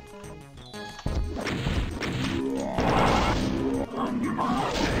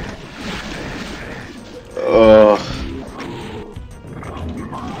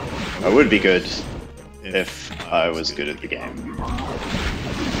 I would be good if I was good at the game.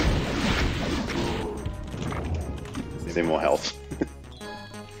 Need more health.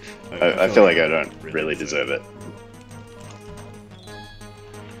 I feel like I don't really deserve it.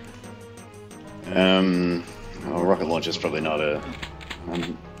 Oh, rocket launch is probably not a...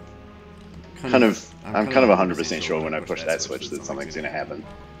 I'm kind of 100% sure when I push that switch that something's gonna happen.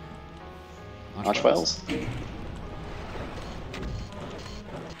 Archviles?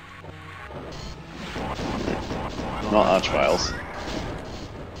 Not Archviles.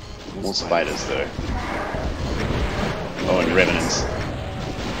 More spiders though. Oh, and revenants.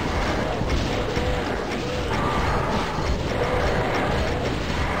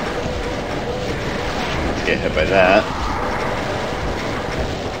 Get hit by that.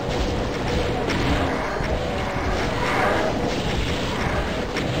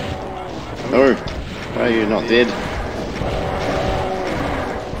 No! Why are you not dead?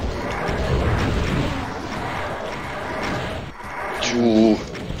 Ooh.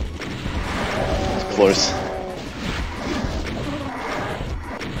 It's close.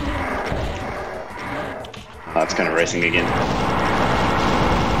 Oh, it's kind of racing again.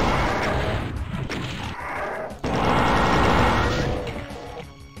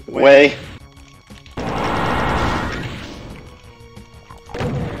 Away! I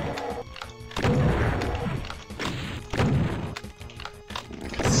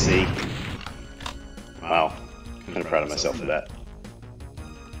can see. Wow. I'm kind of proud of myself for that.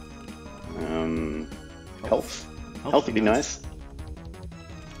 Health? Health would be nice.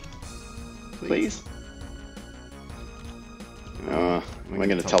 Please? Am I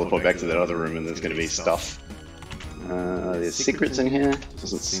going to teleport back to that other room and there's going to be stuff? There's secrets in here?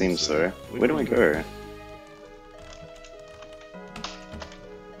 Doesn't seem so. Where do I go?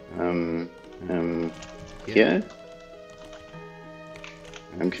 Here?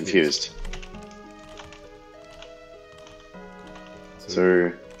 I'm confused.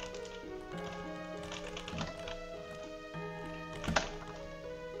 So...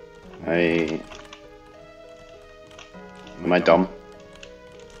 Am I dumb?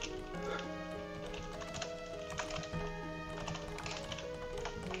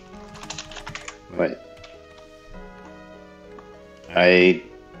 Wait. I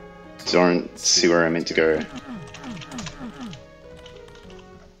don't see where I'm meant to go.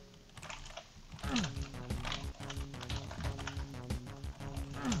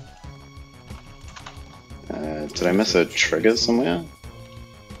 Did I miss a trigger somewhere?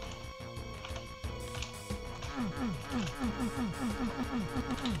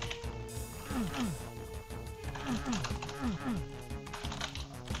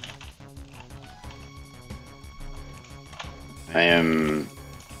 I am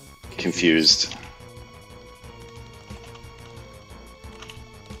confused.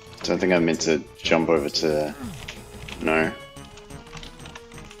 So I think I meant to jump over to... No.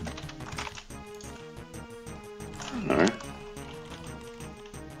 No.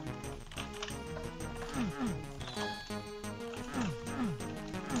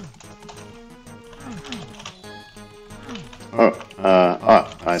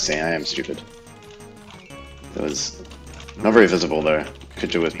 I see, I am stupid. That was not very visible though. Could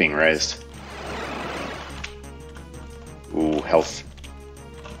do with being raised. Ooh, health.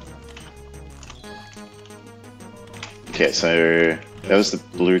 Okay, so that was the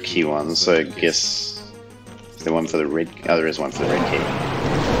blue key one, so I guess the one for the red. Oh, there is one for the red key.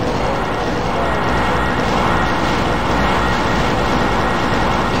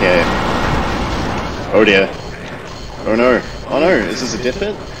 Okay. Oh dear. Oh no. Oh no, is this a death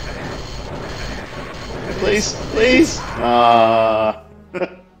hit? Please, please!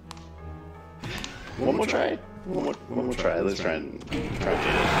 One more try. One more try. Let's try and get it.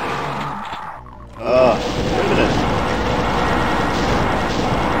 Wait a minute.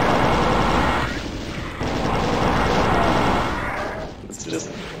 Let's just...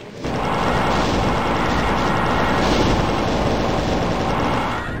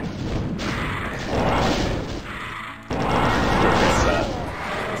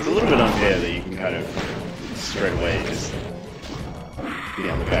 It's a little bit unfair that you can kind of straight away just be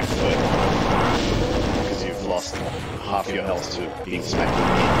on the back foot because you've lost half your health to being smacked in the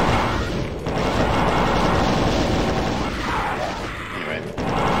head. Anyway.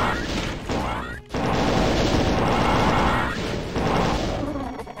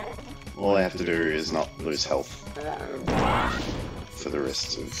 All I have to do is not lose health for the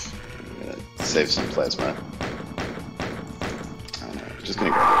rest of... I'm gonna save some plasma. Oh no, I'm just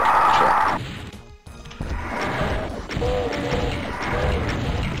gonna grab it. Sure.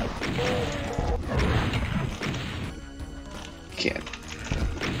 Okay.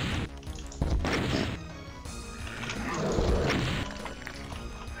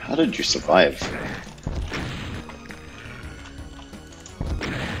 How did you survive?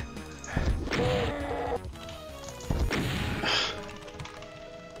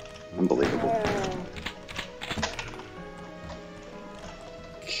 Unbelievable.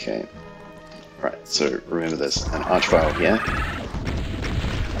 Okay. Right, so remember this, an archvile here.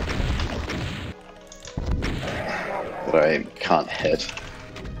 That I can't hit.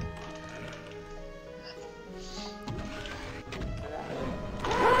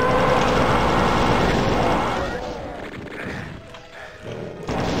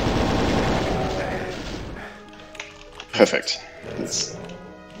 Perfect. That's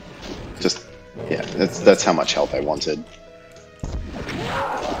just, yeah, that's how much health I wanted.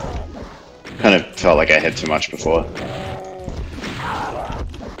 Kind of felt like I had too much before.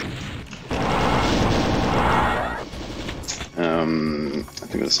 I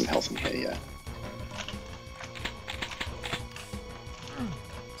think there's some health in here, yeah.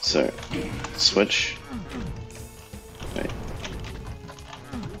 So, switch. Wait.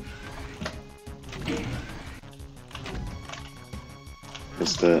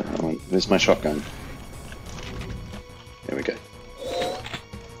 Where's my shotgun? There we go.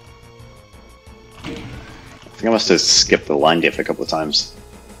 think I must have skipped the line diff a couple of times.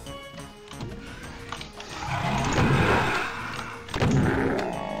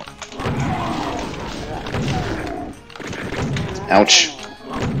 Ouch.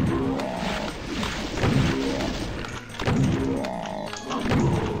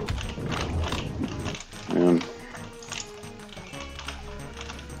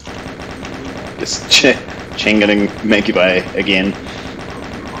 Just chain getting Mankey by again.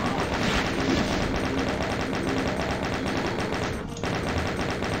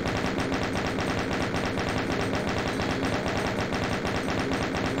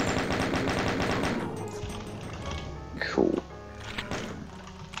 Cool.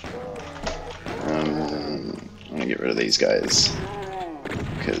 I'm gonna get rid of these guys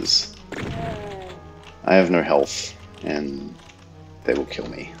because I have no health and they will kill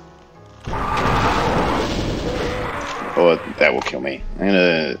me. Or that will kill me. I'm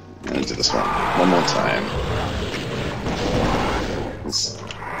gonna do this one more time. It's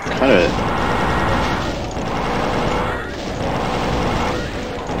kind of...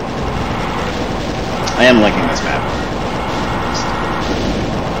 I am liking this map.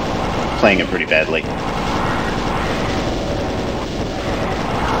 Just playing it pretty badly.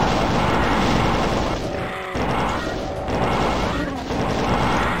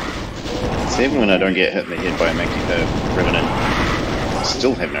 So even when I don't get hit in the head by a Mankey the Revenant, I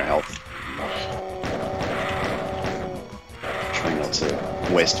still have no health. Trying not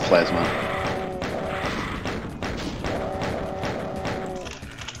to waste plasma.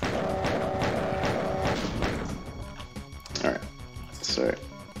 Alright, so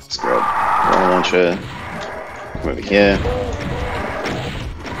let's grab Roller Launcher, come over here.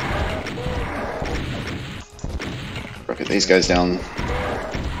 Rocket these guys down.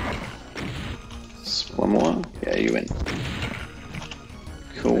 One more? Yeah, you win.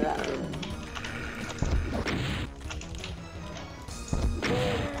 Cool.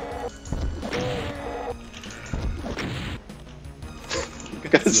 You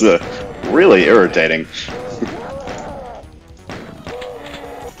guys are really irritating.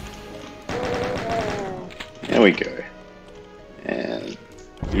 There we go. And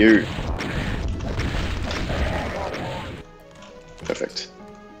you. Perfect.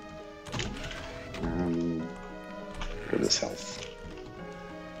 Look at this health.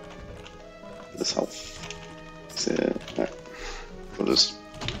 This health. Is it? No. For those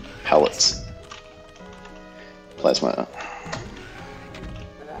pellets. Plasma.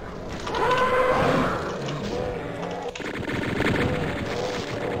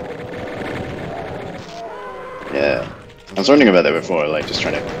 Yeah. I was wondering about that before, like just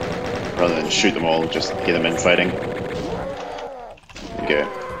trying to, rather than shoot them all, just get them in fighting. There you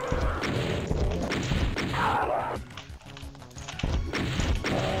go.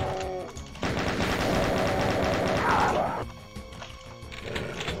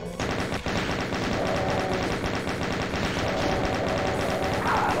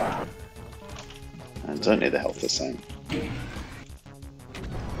 I don't need the health this time.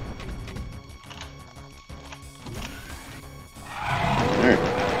 No.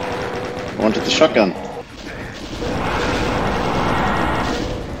 I wanted the shotgun.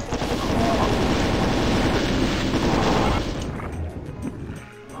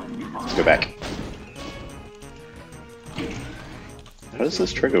 Let's go back. How does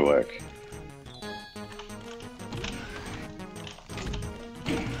this trigger work?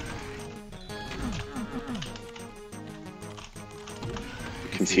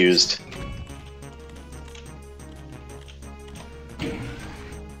 Confused.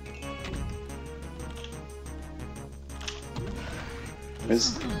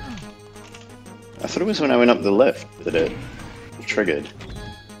 I thought it was when I went up the left that it triggered.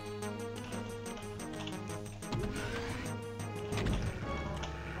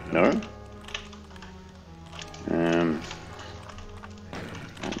 No?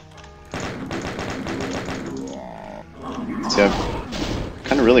 See, I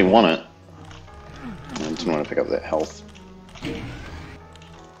kind of really want it. I didn't want to pick up that health.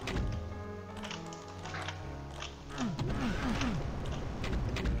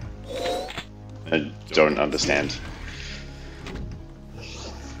 I don't understand.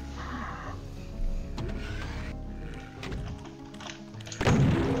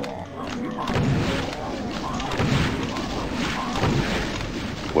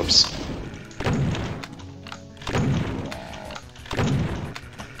 Whoops.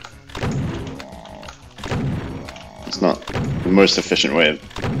 It's not the most efficient way of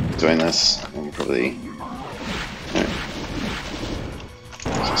doing this. I'm probably... No.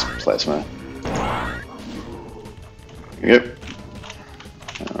 Just plasma. There you go.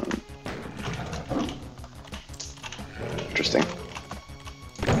 interesting.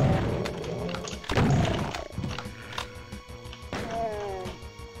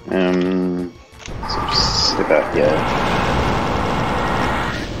 So just step out here.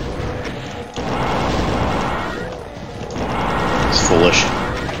 It's foolish.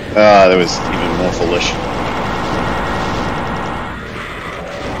 Ah, that was even more foolish.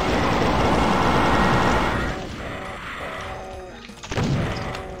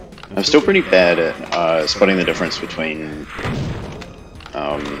 I'm still pretty bad at spotting the difference between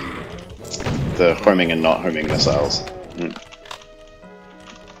the homing and not homing missiles.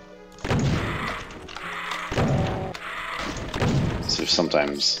 So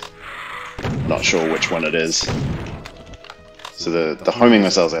sometimes not sure which one it is. So the homing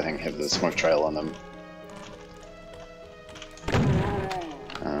missiles, I think, have the smoke trail on them.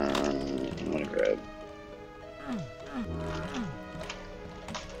 I'm gonna grab.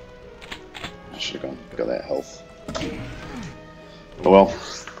 I should have got that health. Oh well.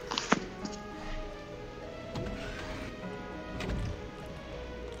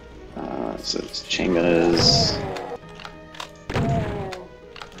 So it's chain gunners.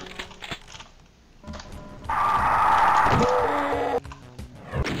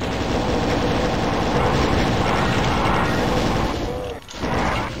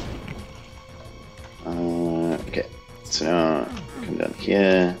 Okay, so now come down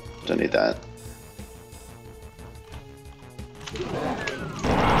here. Don't need that.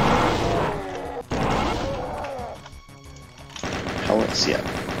 Pellets, yeah.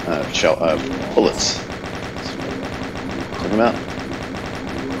 Bullets. Talking about.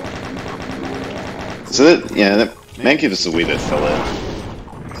 So that, yeah, that man give us a wee bit filler.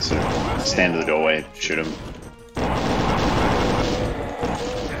 Sort of stand at the doorway, shoot him.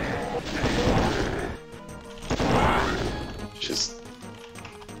 Just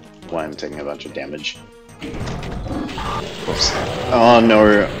why I'm taking a bunch of damage. Oops. Oh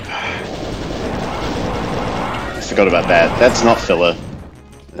no. I forgot about that. That's not filler.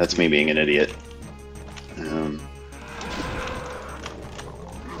 That's me being an idiot.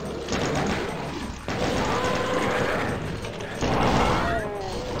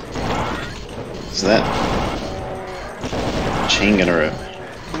 So that chain gunner,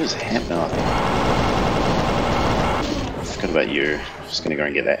 what is happening? I forgot about you. Just gonna go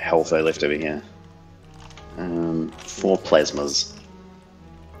and get that health I left over here. 4 plasmas.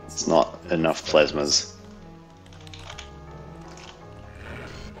 It's not enough plasmas.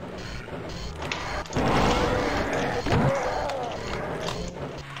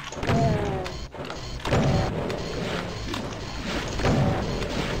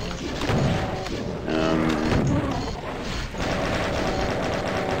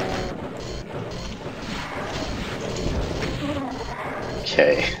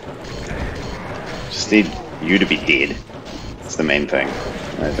 Okay. Just need you to be dead. That's the main thing.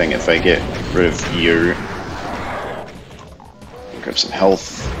 I think if I get rid of you, grab some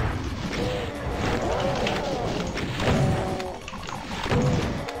health.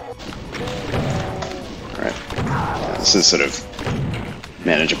 Alright. This is sort of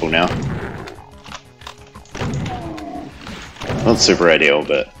manageable now. Not super ideal,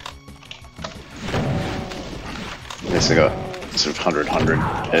 but at least I got sort of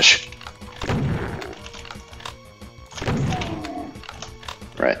 100-ish.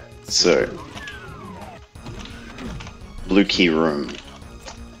 Right, so blue key room.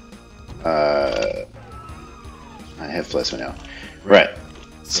 I have plasma now. Right,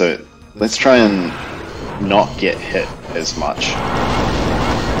 so let's try and not get hit as much.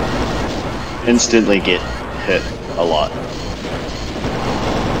 Instantly get hit a lot.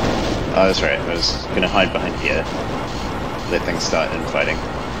 Oh, that's right, I was gonna hide behind here. Let things start infighting.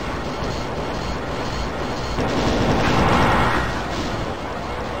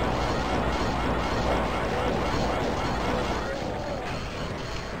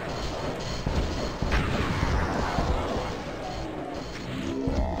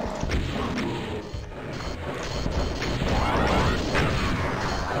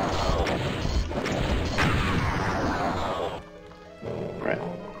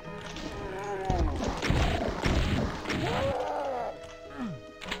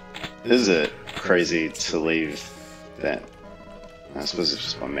 Is it crazy to leave that? I suppose it's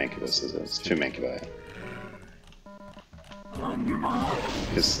just one Mancubus, is it? It's 2 Mancubi.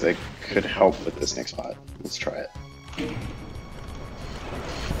 Because they could help with this next part. Let's try it.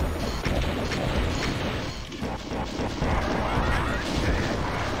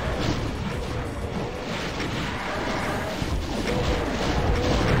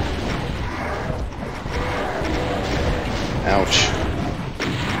 Ouch.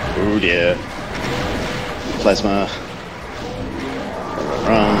 Oh dear. Plasma.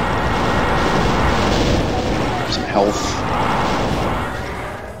 Run. Some health.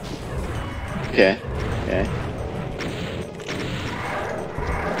 Okay. Okay.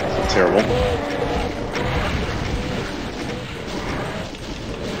 Not terrible.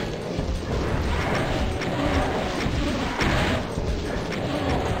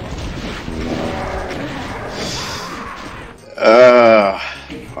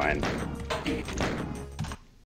 Fine.